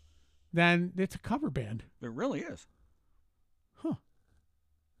 Then it's a cover band. It really is. Huh.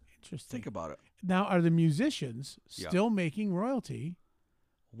 Interesting. Think about it. Now, are the musicians still making royalty?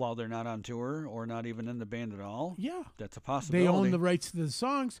 While they're not on tour or not even in the band at all? Yeah. That's a possibility. They own the rights to the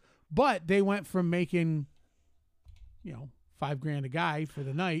songs, but they went from making, $5,000 a guy for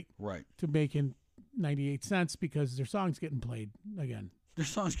the night to making 98 cents because their song's getting played again. Their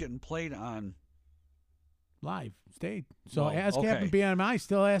song's getting played on live stage. So ASCAP and BMI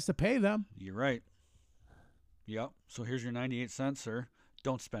still has to pay them. You're right. Yep. So here's your 98 cents, sir.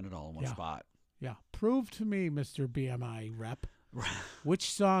 Don't spend it all in one spot. Yeah. Prove to me, Mr. BMI rep,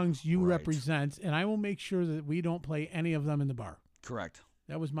 which songs you represent, and I will make sure that we don't play any of them in the bar. Correct.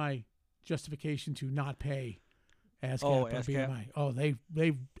 That was my justification to not pay ASCAP or BMI. Oh, they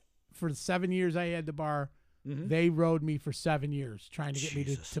for the 7 years I had the bar, they rode me for 7 years trying to get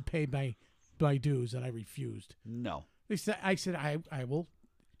me to pay my dues, and I refused. No. I said, I will.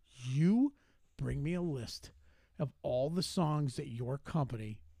 You bring me a list of all the songs that your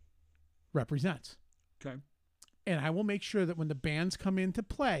company represents. Okay. And I will make sure that when the bands come in to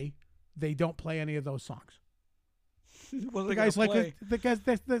play, they don't play any of those songs. Well, the guy's like, the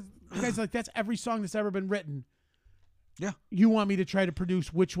guy's like, that's every song that's ever been written. Yeah. You want me to try to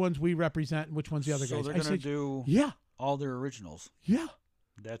produce which ones we represent and which ones the other guys. So they're going to do all their originals. Yeah.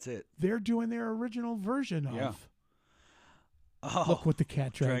 That's it. They're doing their original version of Look What the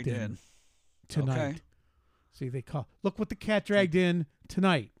Cat Dragged In Tonight. Okay. See, they call Look What the Cat Dragged In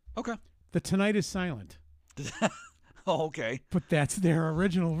Tonight. Okay. The Tonight is silent. Oh, okay. But that's their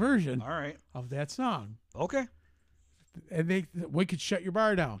original version of that song. Okay. And we could shut your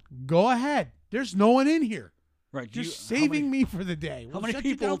bar down. Go ahead. There's no one in here. Right. You're saving me for the day. We'll shut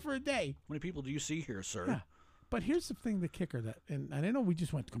you down for a day. How many people do you see here, sir? Yeah. But here's the thing, the kicker, and I know we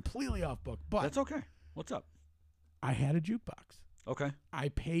just went completely off book, but that's okay. What's up? I had a jukebox. Okay. I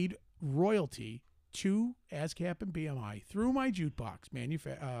paid royalty to ASCAP and BMI through my jukebox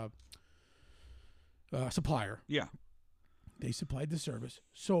supplier. Yeah. They supplied the service.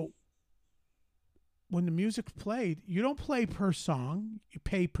 So when the music's played, you don't play per song. You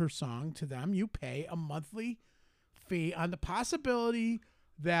pay per song to them. You pay a monthly fee on the possibility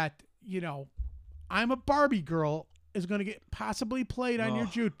that, I'm a Barbie girl is going to get possibly played on your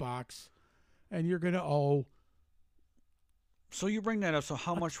jukebox, and you're going to owe. So you bring that up. So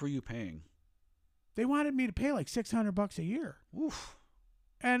how much were you paying? They wanted me to pay like $600 a year. Oof.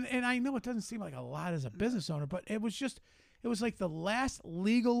 And I know it doesn't seem like a lot as a business owner, but it was like the last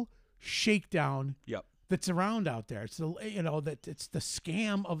legal shakedown that's around out there. It's it's the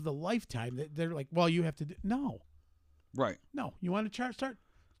scam of the lifetime that they're like, well, you have to do. No. Right. No. You want to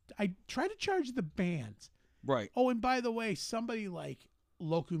I try to charge the bands. Right. Oh, and by the way, somebody like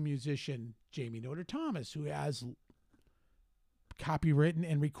local musician Jamie Noter Thomas, who has copywritten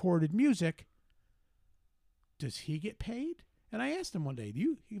and recorded music, does he get paid? And I asked him one day,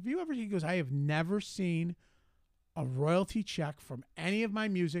 he goes, I have never seen a royalty check from any of my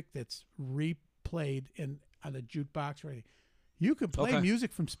music that's replayed on the jukebox or anything. You can play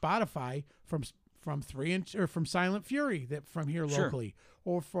music from Spotify from 3-inch or from Silent Fury from here locally,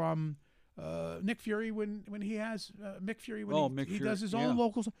 or from Nick Fury when he has Mick Fury when he does his own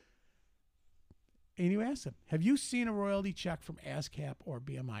locals. And you ask him, have you seen a royalty check from ASCAP or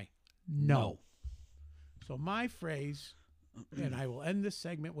BMI? No. So my phrase, and I will end this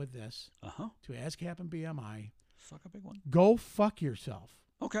segment with this, to ASCAP and BMI, suck a big one. Go fuck yourself.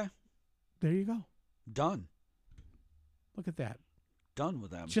 Okay. There you go. Done. Look at that. Done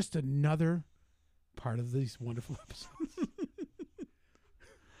with them. Just another part of these wonderful episodes.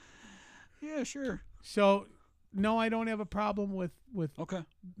 Yeah, sure. So, no, I don't have a problem with okay.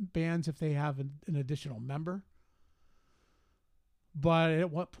 bands if they have an additional member. But at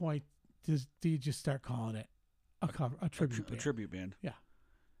what point do you just start calling it a tribute band? A tribute band. Yeah.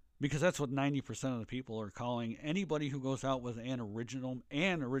 Because that's what 90% of the people are calling anybody who goes out with an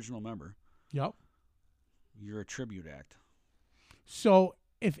original member. Yep. You're a tribute act. So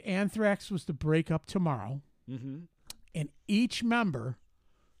if Anthrax was to break up tomorrow, and each member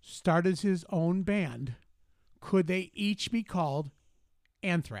started his own band, could they each be called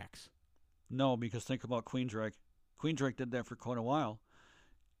Anthrax? No, because think about Queensryche. Queensryche did that for quite a while.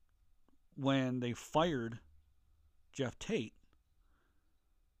 When they fired Jeff Tate,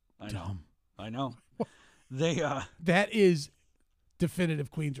 I know. They that is definitive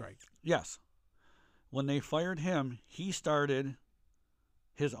Queensryche. Yes. When they fired him, he started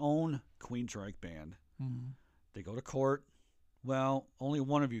his own Queensryche band. Mm-hmm. They go to court. Well, only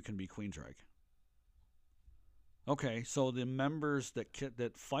one of you can be Queensryche. Okay, so the members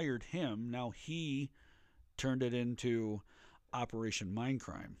that fired him, now he turned it into Operation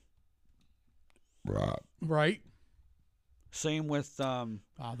Mindcrime. Right. Same with the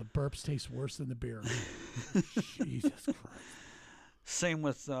burps taste worse than the beer. Jesus Christ. Same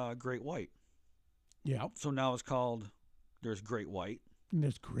with Great White. Yeah. So now it's called, there's Great White. And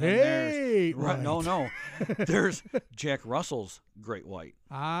there's Great White. No. There's Jack Russell's Great White.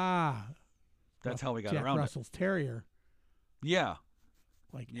 Ah. That's how we got Jack around Russell's Terrier. Yeah.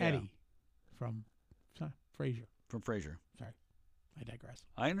 Like Eddie from Frasier. From Frasier. Sorry. I digress.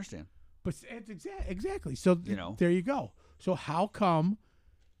 I understand. But it's exactly. So there you go. So how come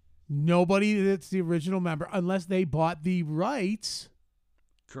nobody that's the original member, unless they bought the rights,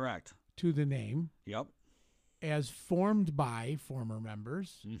 correct, to the name, yep, as formed by former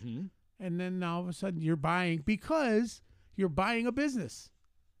members, and then now all of a sudden you're buying because you're buying a business.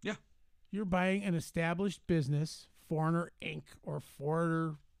 Yeah, you're buying an established business, Foreigner Inc. or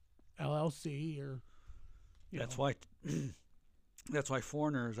Foreigner LLC, or that's why. That's why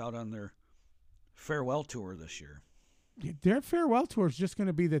Foreigner is out on their farewell tour this year. Their farewell tour is just going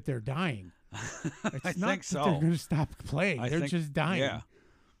to be that they're dying. It's I not think so. They're going to stop playing. They're just dying. Yeah.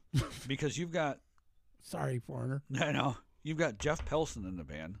 Because you've got. Sorry, Foreigner. I know. You've got Jeff Pelson in the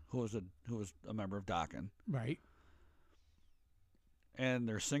band, who was a member of Dokken. Right. And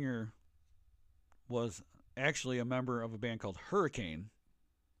their singer was actually a member of a band called Hurricane.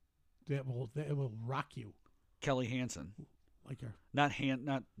 That will rock you. Kelly Hansen. Like her. Not Hansen.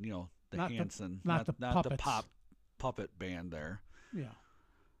 Not the pop puppet band there. Yeah.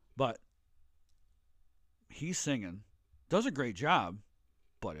 But he's singing. Does a great job,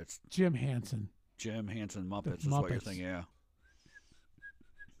 but it's Jim Hansen. Jim Hansen Muppets is what you're thinking, yeah.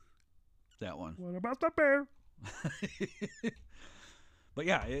 That one. What about the bear? But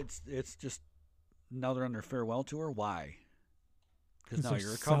yeah, it's just now they're on their farewell tour. Why? Because now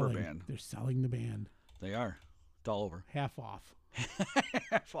you're a cover band. They're selling the band. They are. It's all over. Half off.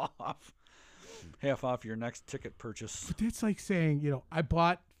 Half off. Half off your next ticket purchase. But that's like saying, I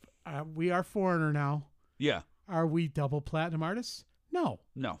bought, we are Foreigner now. Yeah. Are we double platinum artists? No.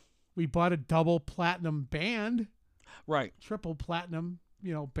 No. we bought a double platinum band, Right. triple platinum,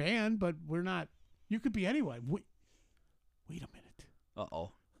 band, but we're not. You could be anyone. Wait a minute.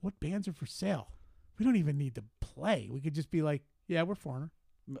 Uh-oh. What bands are for sale? We don't even need to play. We could just be like, yeah, we're Foreigner.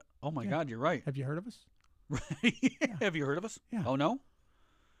 Oh, my Yeah. God, you're right. Have you heard of us? Have you heard of us? Yeah. Oh, no?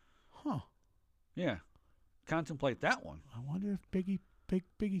 Huh. Yeah. Contemplate that one. I wonder if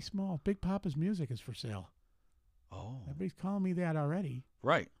Biggie Small, Big Papa's music is for sale. Oh. Everybody's calling me that already.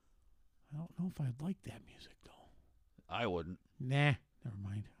 Right. I don't know if I'd like that music, though. I wouldn't. Nah, never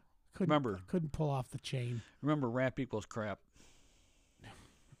mind. Couldn't pull off the chain. Remember, rap equals crap.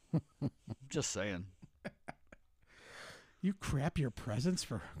 Just saying. You crap your presents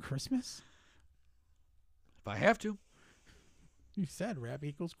for Christmas? If I have to. You said rap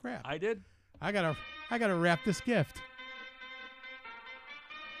equals crap. I did. I gotta wrap this gift.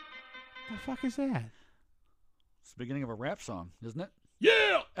 The fuck is that? It's the beginning of a rap song, isn't it?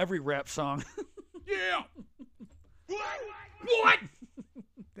 Yeah! Every rap song. Yeah! What?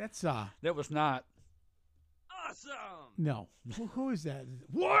 That's That was not. Awesome. no. Who is that?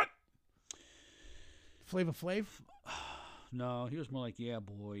 What? Flava Flav? No, he was more like, yeah,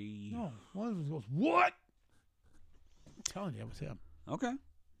 boy. No. One of them goes, what? I'm telling you, it was him. Okay.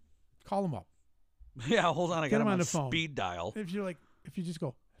 Call him up. Yeah, hold on. I Get got him him on the phone. speed dial. If you just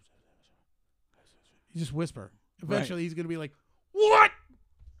go, you just whisper. Eventually, he's gonna be like, "What?"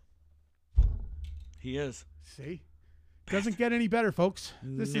 He is. See, doesn't get any better, folks.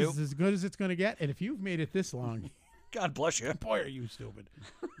 This Nope. is as good as it's gonna get. And if you've made it this long, God bless you. boy, are you stupid.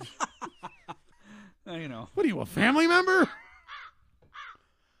 You know. What are you, a family member?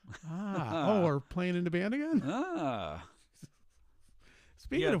 We're playing in the band again. Ah.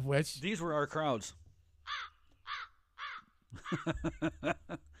 Speaking Yeah, of which, these were our crowds.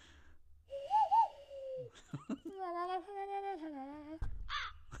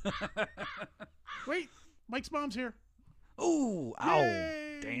 wait, Mike's mom's here. Ooh, ow.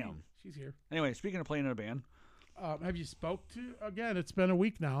 Yay! Damn. She's here. Anyway, speaking of playing in a band, Have you spoke to, again, it's been a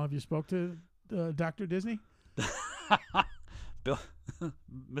week now. Have you spoke to Dr. Disney? Bill,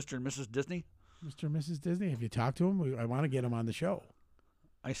 Mr. and Mrs. Disney, Mr. and Mrs. Disney? Have you talked to him? I want to get him on the show.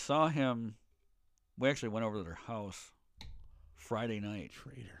 I saw him. We actually went over to their house Friday night.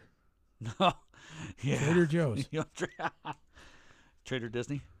 Traitor. No. Yeah. Trader Joe's. Trader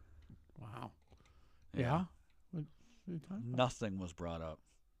Disney. Wow. Yeah? What are you talking about? Nothing was brought up.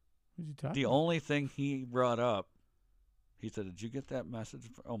 What did you talk The about? only thing he brought up, he said, "Did you get that message?"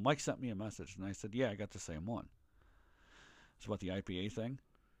 Oh, Mike sent me a message, and I said, "Yeah, I got the same one." It's about the IPA thing,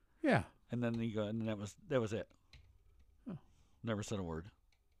 Yeah. and then and that was it. Oh. Never said a word.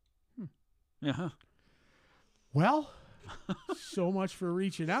 Hmm. Yeah. Huh. Well, so much for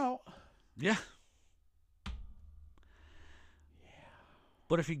reaching out. Yeah.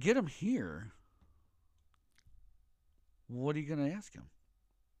 But if you get him here, what are you going to ask him?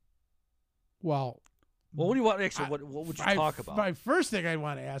 Well, What do you want? Actually, what would you talk about? My first thing I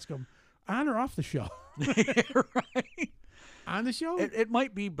want to ask him, on or off the show? Right. On the show? It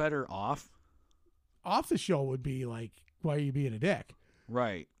might be better off. Off the show would be like, why are you being a dick?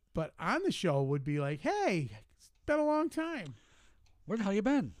 Right. But on the show would be like, hey, it's been a long time. Where the hell you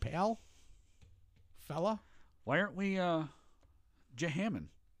been? Pal? Fella? Why aren't we jamming?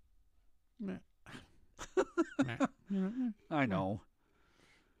 Meh. Meh. I know.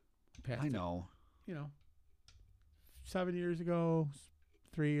 Past I it. know. 7 years ago,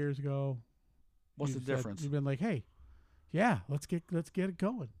 3 years ago. What's the you've said- difference? You've been like, hey, yeah, let's get it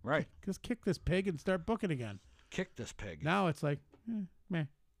going. Right. Let's kick this pig and start booking again. Kick this pig. Now it's like, meh.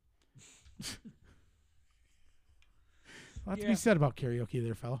 Lot to Yeah. be said about karaoke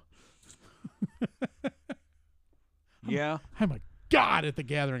there, fella. Yeah. I'm a god at the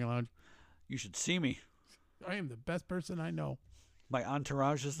Gathering Lounge. You should see me. I am the best person I know. My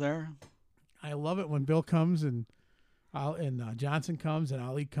entourage is there. I love it when Bill comes and Johnson comes and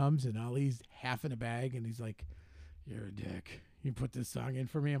Ali comes and Ali's half in a bag and he's like, "You're a dick. You put this song in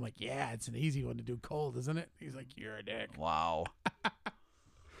for me." I'm like, "Yeah, it's an easy one to do cold, isn't it?" He's like, "You're a dick." Wow.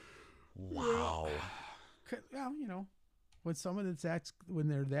 Wow. Well, when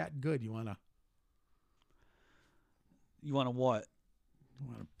they're that good, you wanna You want to what?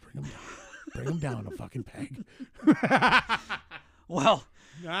 bring them down a fucking peg. Well,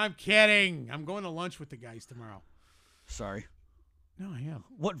 No, I'm kidding. I'm going to lunch with the guys tomorrow. sorry. No, I am.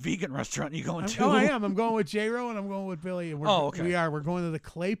 What vegan restaurant are you going to? Oh, I am. I'm going with J-Ro and I'm going with Billy. And okay. We are. We're going to the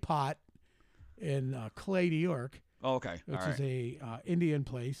Clay Pot in Clay, New York, Oh, okay. which All right. is a Indian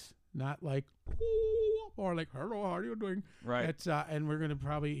place, not like or like hello, how are you doing? Right. It's and we're gonna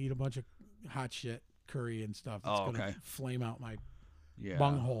probably eat a bunch of hot shit, curry and stuff. That's Oh, gonna okay. flame out my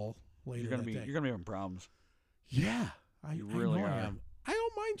bunghole later You're gonna that be day. you're gonna be having problems. Yeah, You really I know I are. am. I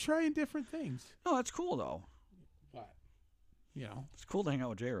don't mind trying different things. No, that's cool though. But It's cool to hang out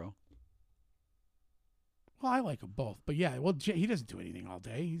with J-Ro. well, I like them both. But yeah, well, he doesn't do anything all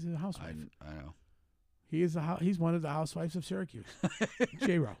day. He's a housewife. I know. He is he's one of the housewives of Syracuse.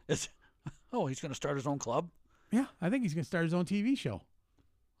 J-Ro. Oh, he's gonna start his own club. Yeah, I think he's gonna start his own TV show.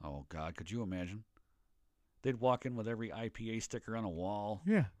 Oh God, could you imagine? They'd walk in with every IPA sticker on a wall.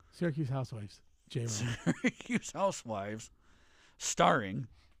 Yeah, Syracuse Housewives. J-Ro. Syracuse Housewives, starring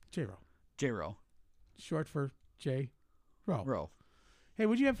J-Ro. Short for J-Ro. Ro. Hey,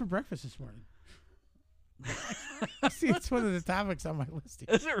 what'd you have for breakfast this morning? See, it's one of the topics on my list.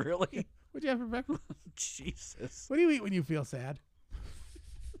 Is it really? What'd you have for breakfast? Jesus. What do you eat when you feel sad?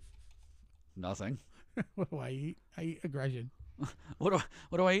 Nothing. What do I eat? I eat aggression. What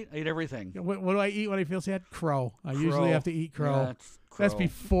do I eat? I eat everything. What do I eat when I feel sad? Crow. I usually have to eat crow. Yeah, it's crow. That's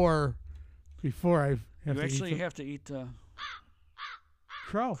before I have You to actually eat have to eat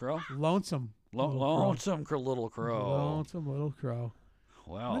crow. crow. Lonesome. Lonesome little crow. Lonesome little crow.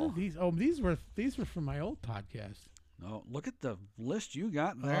 What are Wow. these? Oh, these were from my old podcast. No, look at the list you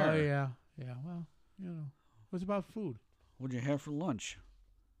got there. Oh yeah. Well, what's about food? What'd you have for lunch?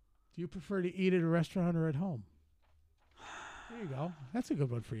 Do you prefer to eat at a restaurant or at home? There you go. That's a good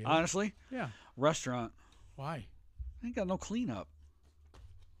one for you. Honestly, Yeah. restaurant. Why? I ain't got no cleanup.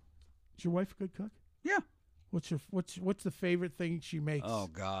 Is your wife a good cook? Yeah. What's the favorite thing she makes Oh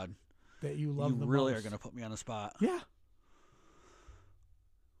God. that you love the You really most? are gonna put me on the spot. Yeah.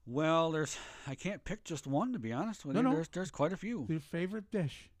 Well, I can't pick just one, to be honest with you. No. There's quite a few. Your favorite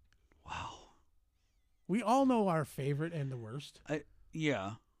dish. Wow. We all know our favorite and the worst.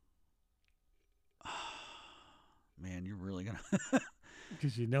 Yeah. Man, you're really gonna.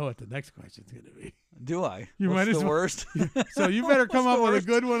 Because you know what the next question's going to be. Do I? You What's might as the well- worst? So you better come What's up the with a worst?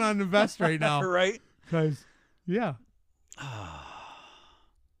 good one on the best right now. Right. Because, yeah.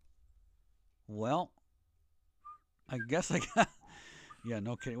 Well, I guess I got. Yeah,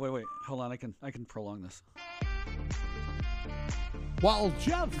 no kidding. Wait. Hold on. I can prolong this. While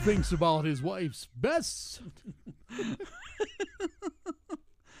Jeff thinks about his wife's best.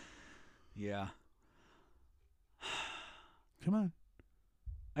 Yeah. Come on.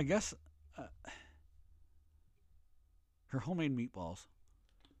 I guess her homemade meatballs.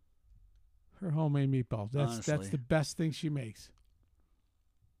 Her homemade meatballs. That's Honestly. the best thing she makes.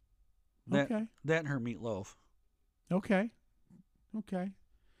 Okay. That and her meatloaf. Okay.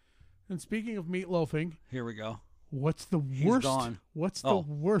 And speaking of meatloafing, Here we go. what's the He's worst? gone. What's Oh.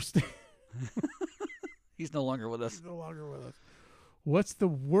 the worst? He's no longer with us. He's no longer with us. What's the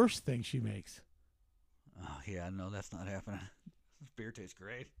worst thing she makes? Oh, yeah, no, that's not happening. This beer tastes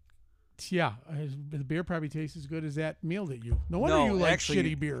great. Yeah, the beer probably tastes as good as that meal that you. No wonder you like actually,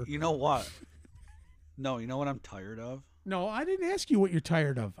 shitty beer. You know what? No, you know what I'm tired of? No, I didn't ask you what you're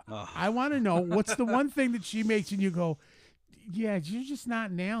tired of. Ugh. I want to know what's the one thing that she makes and you go, yeah, you're just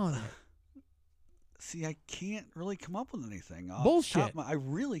not nailing it. See, I can't really come up with anything. Bullshit. I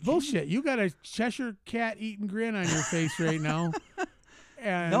really can't. Bullshit. You got a Cheshire cat eating grin on your face right now.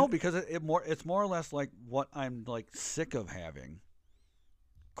 And No, because it's more or less like what I'm like sick of having.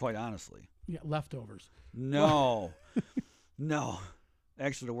 Quite honestly. Yeah, leftovers. No. No.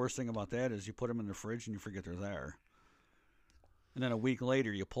 Actually, the worst thing about that is you put them in the fridge and you forget they're there. And then a week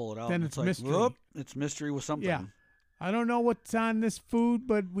later you pull it out. Then and it's like, mystery. whoop, it's mystery with something. Yeah. I don't know what's on this food,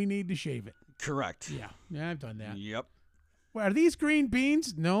 but we need to shave it. Correct. Yeah, I've done that. Yep. Well, are these green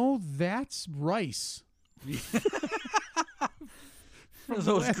beans? No, that's rice.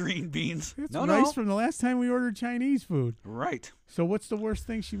 Those green beans. It's No, rice no. from the last time we ordered Chinese food. Right. So what's the worst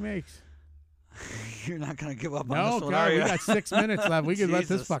thing she makes? You're not going to give up on No, this one, God, are we you? got 6 minutes left. We can let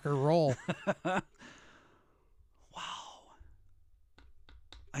this Jesus. fucker roll. Wow.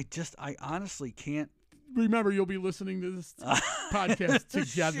 I honestly can't. Remember, you'll be listening to this podcast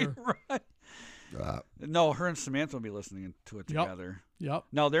together. Right. No, her and Samantha will be listening to it Yep. together. Yep.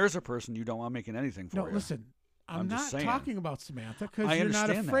 Now, there's a person you don't want making anything for No, you. listen. I'm I'm not just saying. talking about Samantha because I you're not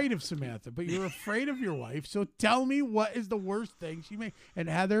understand that. afraid of Samantha, but you're afraid of your wife. So tell me what is the worst thing she makes. And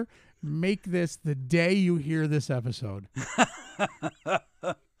Heather, make this the day you hear this episode.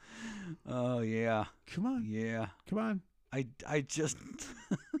 Oh, yeah. Come on. Yeah. Come on. I just.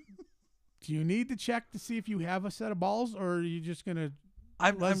 Do you need to check to see if you have a set of balls, or are you just going to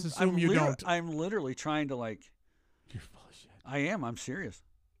Let's assume you don't. I'm literally trying to like. You're full of shit. I am. I'm serious.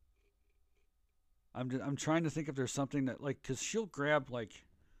 I'm trying to think if there's something that like because she'll grab like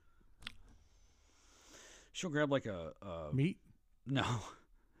a Meat? no,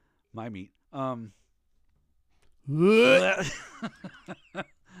 my meat. That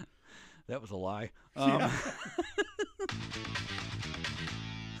was a lie. That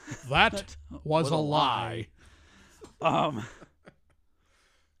was a lie. Um,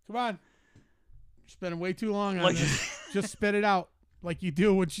 Come on. You're spending way too long on this. Just spit it out like you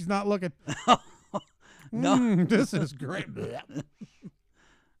do when she's not looking. No. This is great.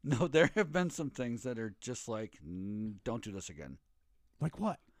 No, there have been some things that are just like, don't do this again. Like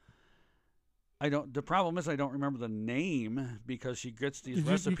what? The problem is I don't remember the name because she gets these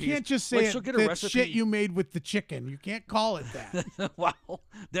recipes. You can't just say she'll get a that recipe. shit you made with the chicken. You can't call it that. Wow,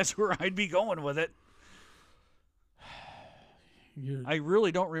 that's where I'd be going with it. I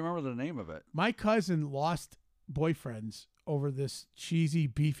really don't remember the name of it. My cousin lost boyfriends over this cheesy,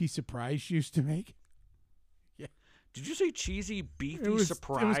 beefy surprise she used to make. Yeah. Did you say cheesy, beefy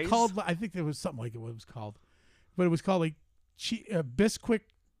surprise? It was called, I think there was something like it was called. But it was called like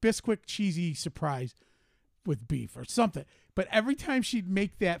Bisquick cheesy surprise with beef or something. But every time she'd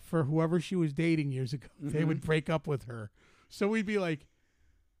make that for whoever she was dating years ago, they would break up with her. So we'd be like,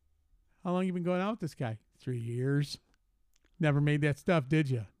 how long you been going out with this guy? 3 years. Never made that stuff,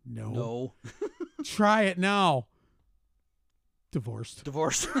 did you? No. Try it now. Divorced.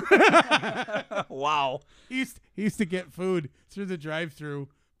 Wow. He used to get food through the drive-thru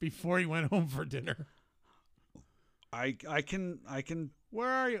before he went home for dinner. I can. Where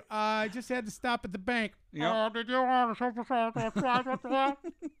are you? I just had to stop at the bank. Yep. Did you want a supersize?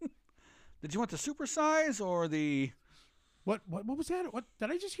 Did you want the supersize or the? What was that? What did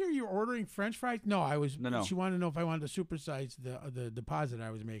I just hear? You were ordering French fries? No, I was. No. She wanted to know if I wanted to supersize the deposit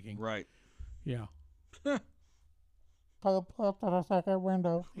I was making. Right. Yeah. Pull up to the second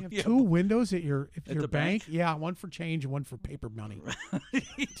window. You have Yeah. 2 windows at your the bank? bank? Yeah, one for change and one for paper money.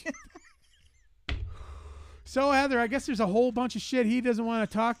 So, Heather, I guess there's a whole bunch of shit he doesn't want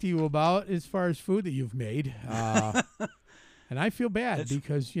to talk to you about as far as food that you've made. And I feel bad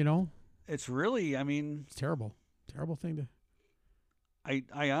because, It's really, it's terrible. Terrible thing to...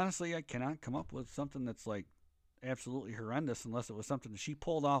 I honestly, I cannot come up with something that's like absolutely horrendous unless it was something that she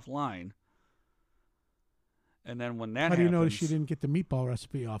pulled offline. And then when that How do you happens, notice she didn't get the meatball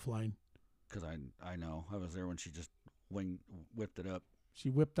recipe offline? Because I know. I was there when she just whipped it up. She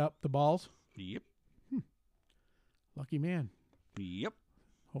whipped up the balls? Yep. Lucky man. Yep.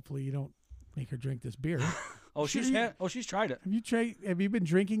 Hopefully you don't make her drink this beer. She's tried it. Have you been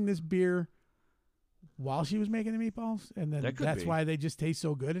drinking this beer while she was making the meatballs? And then that's why they just taste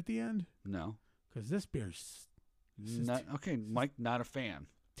so good at the end? No. Because this beer's okay, Mike, not a fan.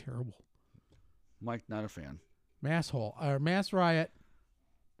 Terrible. Mike, not a fan. Mass riot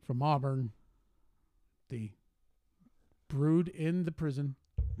from Auburn. The brewed in the prison.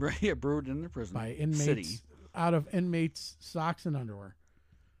 Right, yeah, brewed in the prison. By inmates. City. Out of inmates' socks and underwear.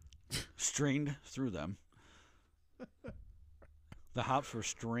 Strained through them. The hops were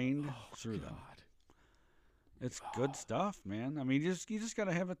strained through them. It's good stuff, man. I mean, you just got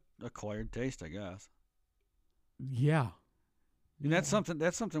to have an acquired taste, I guess. Yeah. And that's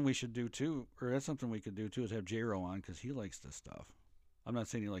something we should do too, or that's something we could do too, is have J-Ro on because he likes this stuff. I'm not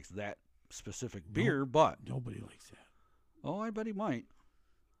saying he likes that specific beer, but nobody likes that. Oh, I bet he might.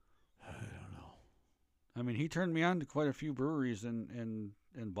 I don't know. I mean, he turned me on to quite a few breweries in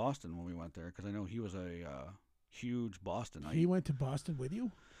Boston when we went there because I know he was a huge Bostonite. He went to Boston with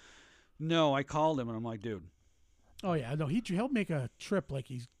you? No, I called him and I'm like, dude. Oh yeah, no, he'll make a trip like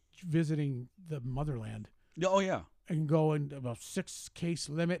he's visiting the motherland. Oh yeah. And go in about 6-case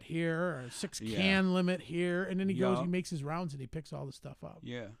limit here or 6-can limit here, and then he goes, he makes his rounds and he picks all the stuff up.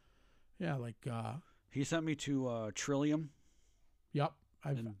 Yeah. Yeah, like he sent me to Trillium. Yep.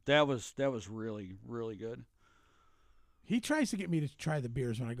 And that was really, really good. He tries to get me to try the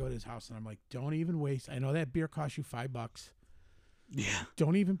beers when I go to his house, and I'm like, don't even waste. I know that beer costs you $5. Yeah.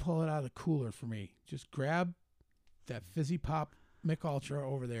 Don't even pull it out of the cooler for me. Just grab that fizzy pop Mick Ultra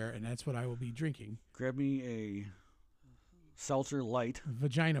over there, and that's what I will be drinking. Grab me a seltzer light.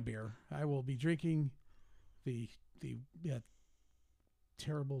 Vagina beer. I will be drinking the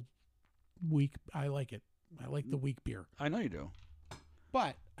terrible weak. I like it. I like the weak beer. I know you do.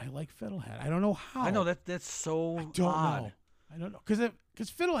 But I like Fiddlehead. I don't know how. I know that's so I don't odd. know. I don't know.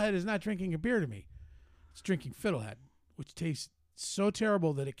 Because Fiddlehead is not drinking a beer to me. It's drinking Fiddlehead, which tastes so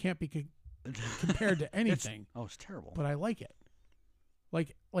terrible that it can't be compared to anything. It's terrible. But I like it.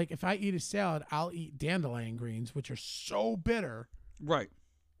 Like if I eat a salad, I'll eat dandelion greens, which are so bitter. Right.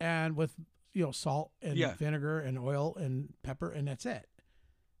 And with salt and vinegar and oil and pepper, and that's it.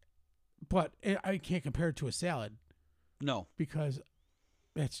 But I can't compare it to a salad. No. Because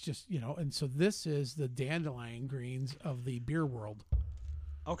it's just, and so this is the dandelion greens of the beer world.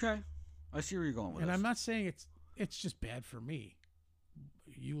 Okay. I see where you're going with and this. I'm not saying it's it's just bad for me.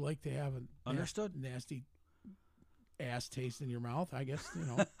 You like to have a Understood. nasty ass taste in your mouth, I guess,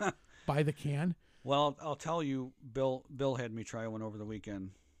 by the can. Well, I'll tell you, Bill had me try one over the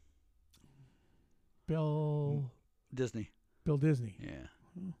weekend. Bill Disney. Yeah.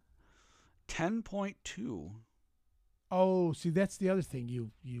 10.2. Oh, see, that's the other thing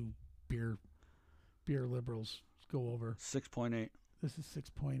you beer liberals go over. 6.8. This is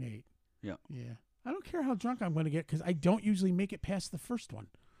 6.8. Yeah. Yeah. I don't care how drunk I'm going to get because I don't usually make it past the first one.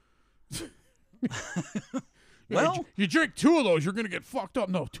 Well, you drink 2 of those, you're going to get fucked up.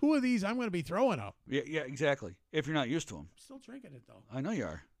 No, 2 of these, I'm going to be throwing up. Yeah, exactly. If you're not used to them. Still drinking it, though. I know you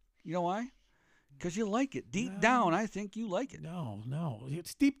are. You know why? Because you like it. Deep down, I think you like it. No.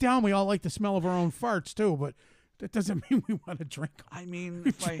 It's deep down, we all like the smell of our own farts, too, but that doesn't mean we want to drink them. I mean,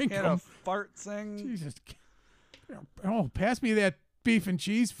 if I had a fart thing. Jesus. Oh, pass me that beef and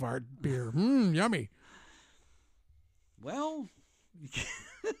cheese fart beer. Yummy. Well,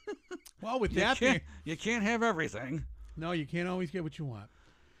 with that being, you can't have everything. No, you can't always get what you want.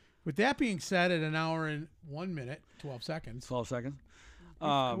 With that being said, at an hour and 1 minute, 12 seconds. 12 seconds.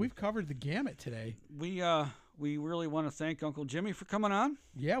 We've covered the gamut today. We really want to thank Uncle Jimmy for coming on.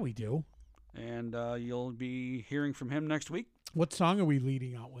 Yeah, we do. And you'll be hearing from him next week. What song are we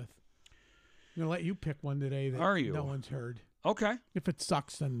leading out with? I'm going to let you pick one today that no one's heard. Okay. If it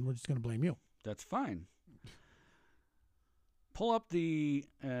sucks, then we're just going to blame you. That's fine. Pull up the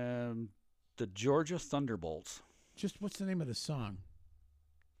Georgia Thunderbolts. Just what's the name of the song?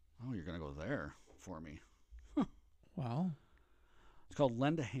 Oh, you're going to go there for me. Well. It's called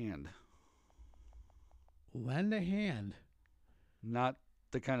Lend a Hand. Lend a Hand. Not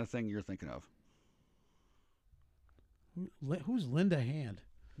the kind of thing you're thinking of. Who's Lend a Hand?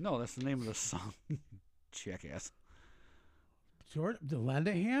 No, that's the name of the song. Jackass. The Lend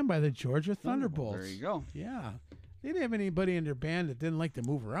a Hand by the Georgia Thunderbolts. There you go. Yeah. They didn't have anybody in their band that didn't like to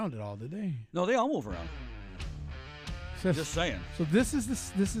move around at all, did they? No, they all move around. Just saying. So this is it.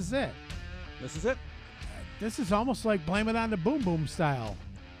 This is it? This is almost like Blame It on the Boom Boom style.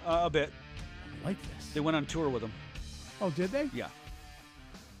 A bit. I like this. They went on tour with them. Oh, did they? Yeah.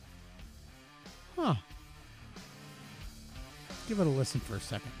 Huh. Let's give it a listen for a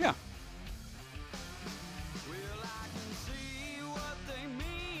second. Yeah. Well, I can see what they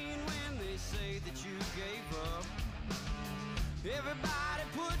mean when they say that you gave up. Everybody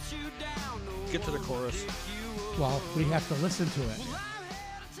puts you down. No Get to the one chorus. will pick you up. Well, we have to listen to it. Well, I'm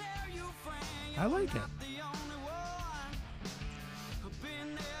here to tell you, Frank, I like it. not the only one. I've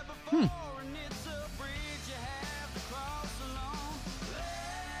been there before, and it's a bridge you have to cross alone.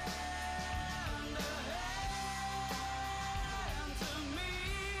 Lend a hand to me.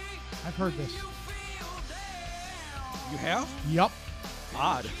 I've heard this. You feel down. You have? Yup.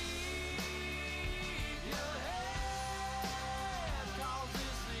 Odd.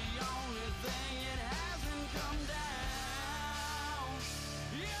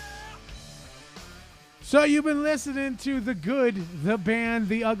 So you've been listening to The Good, The Band,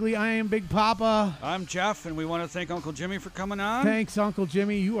 The Ugly, I Am Big Papa. I'm Jeff, and we want to thank Uncle Jimmy for coming on. Thanks, Uncle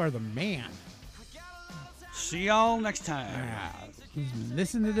Jimmy. You are the man. See y'all next time.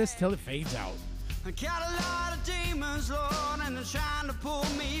 Listen to this till it fades out. I got a lot of demons, Lord, and they're trying to pull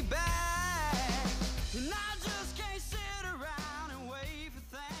me back.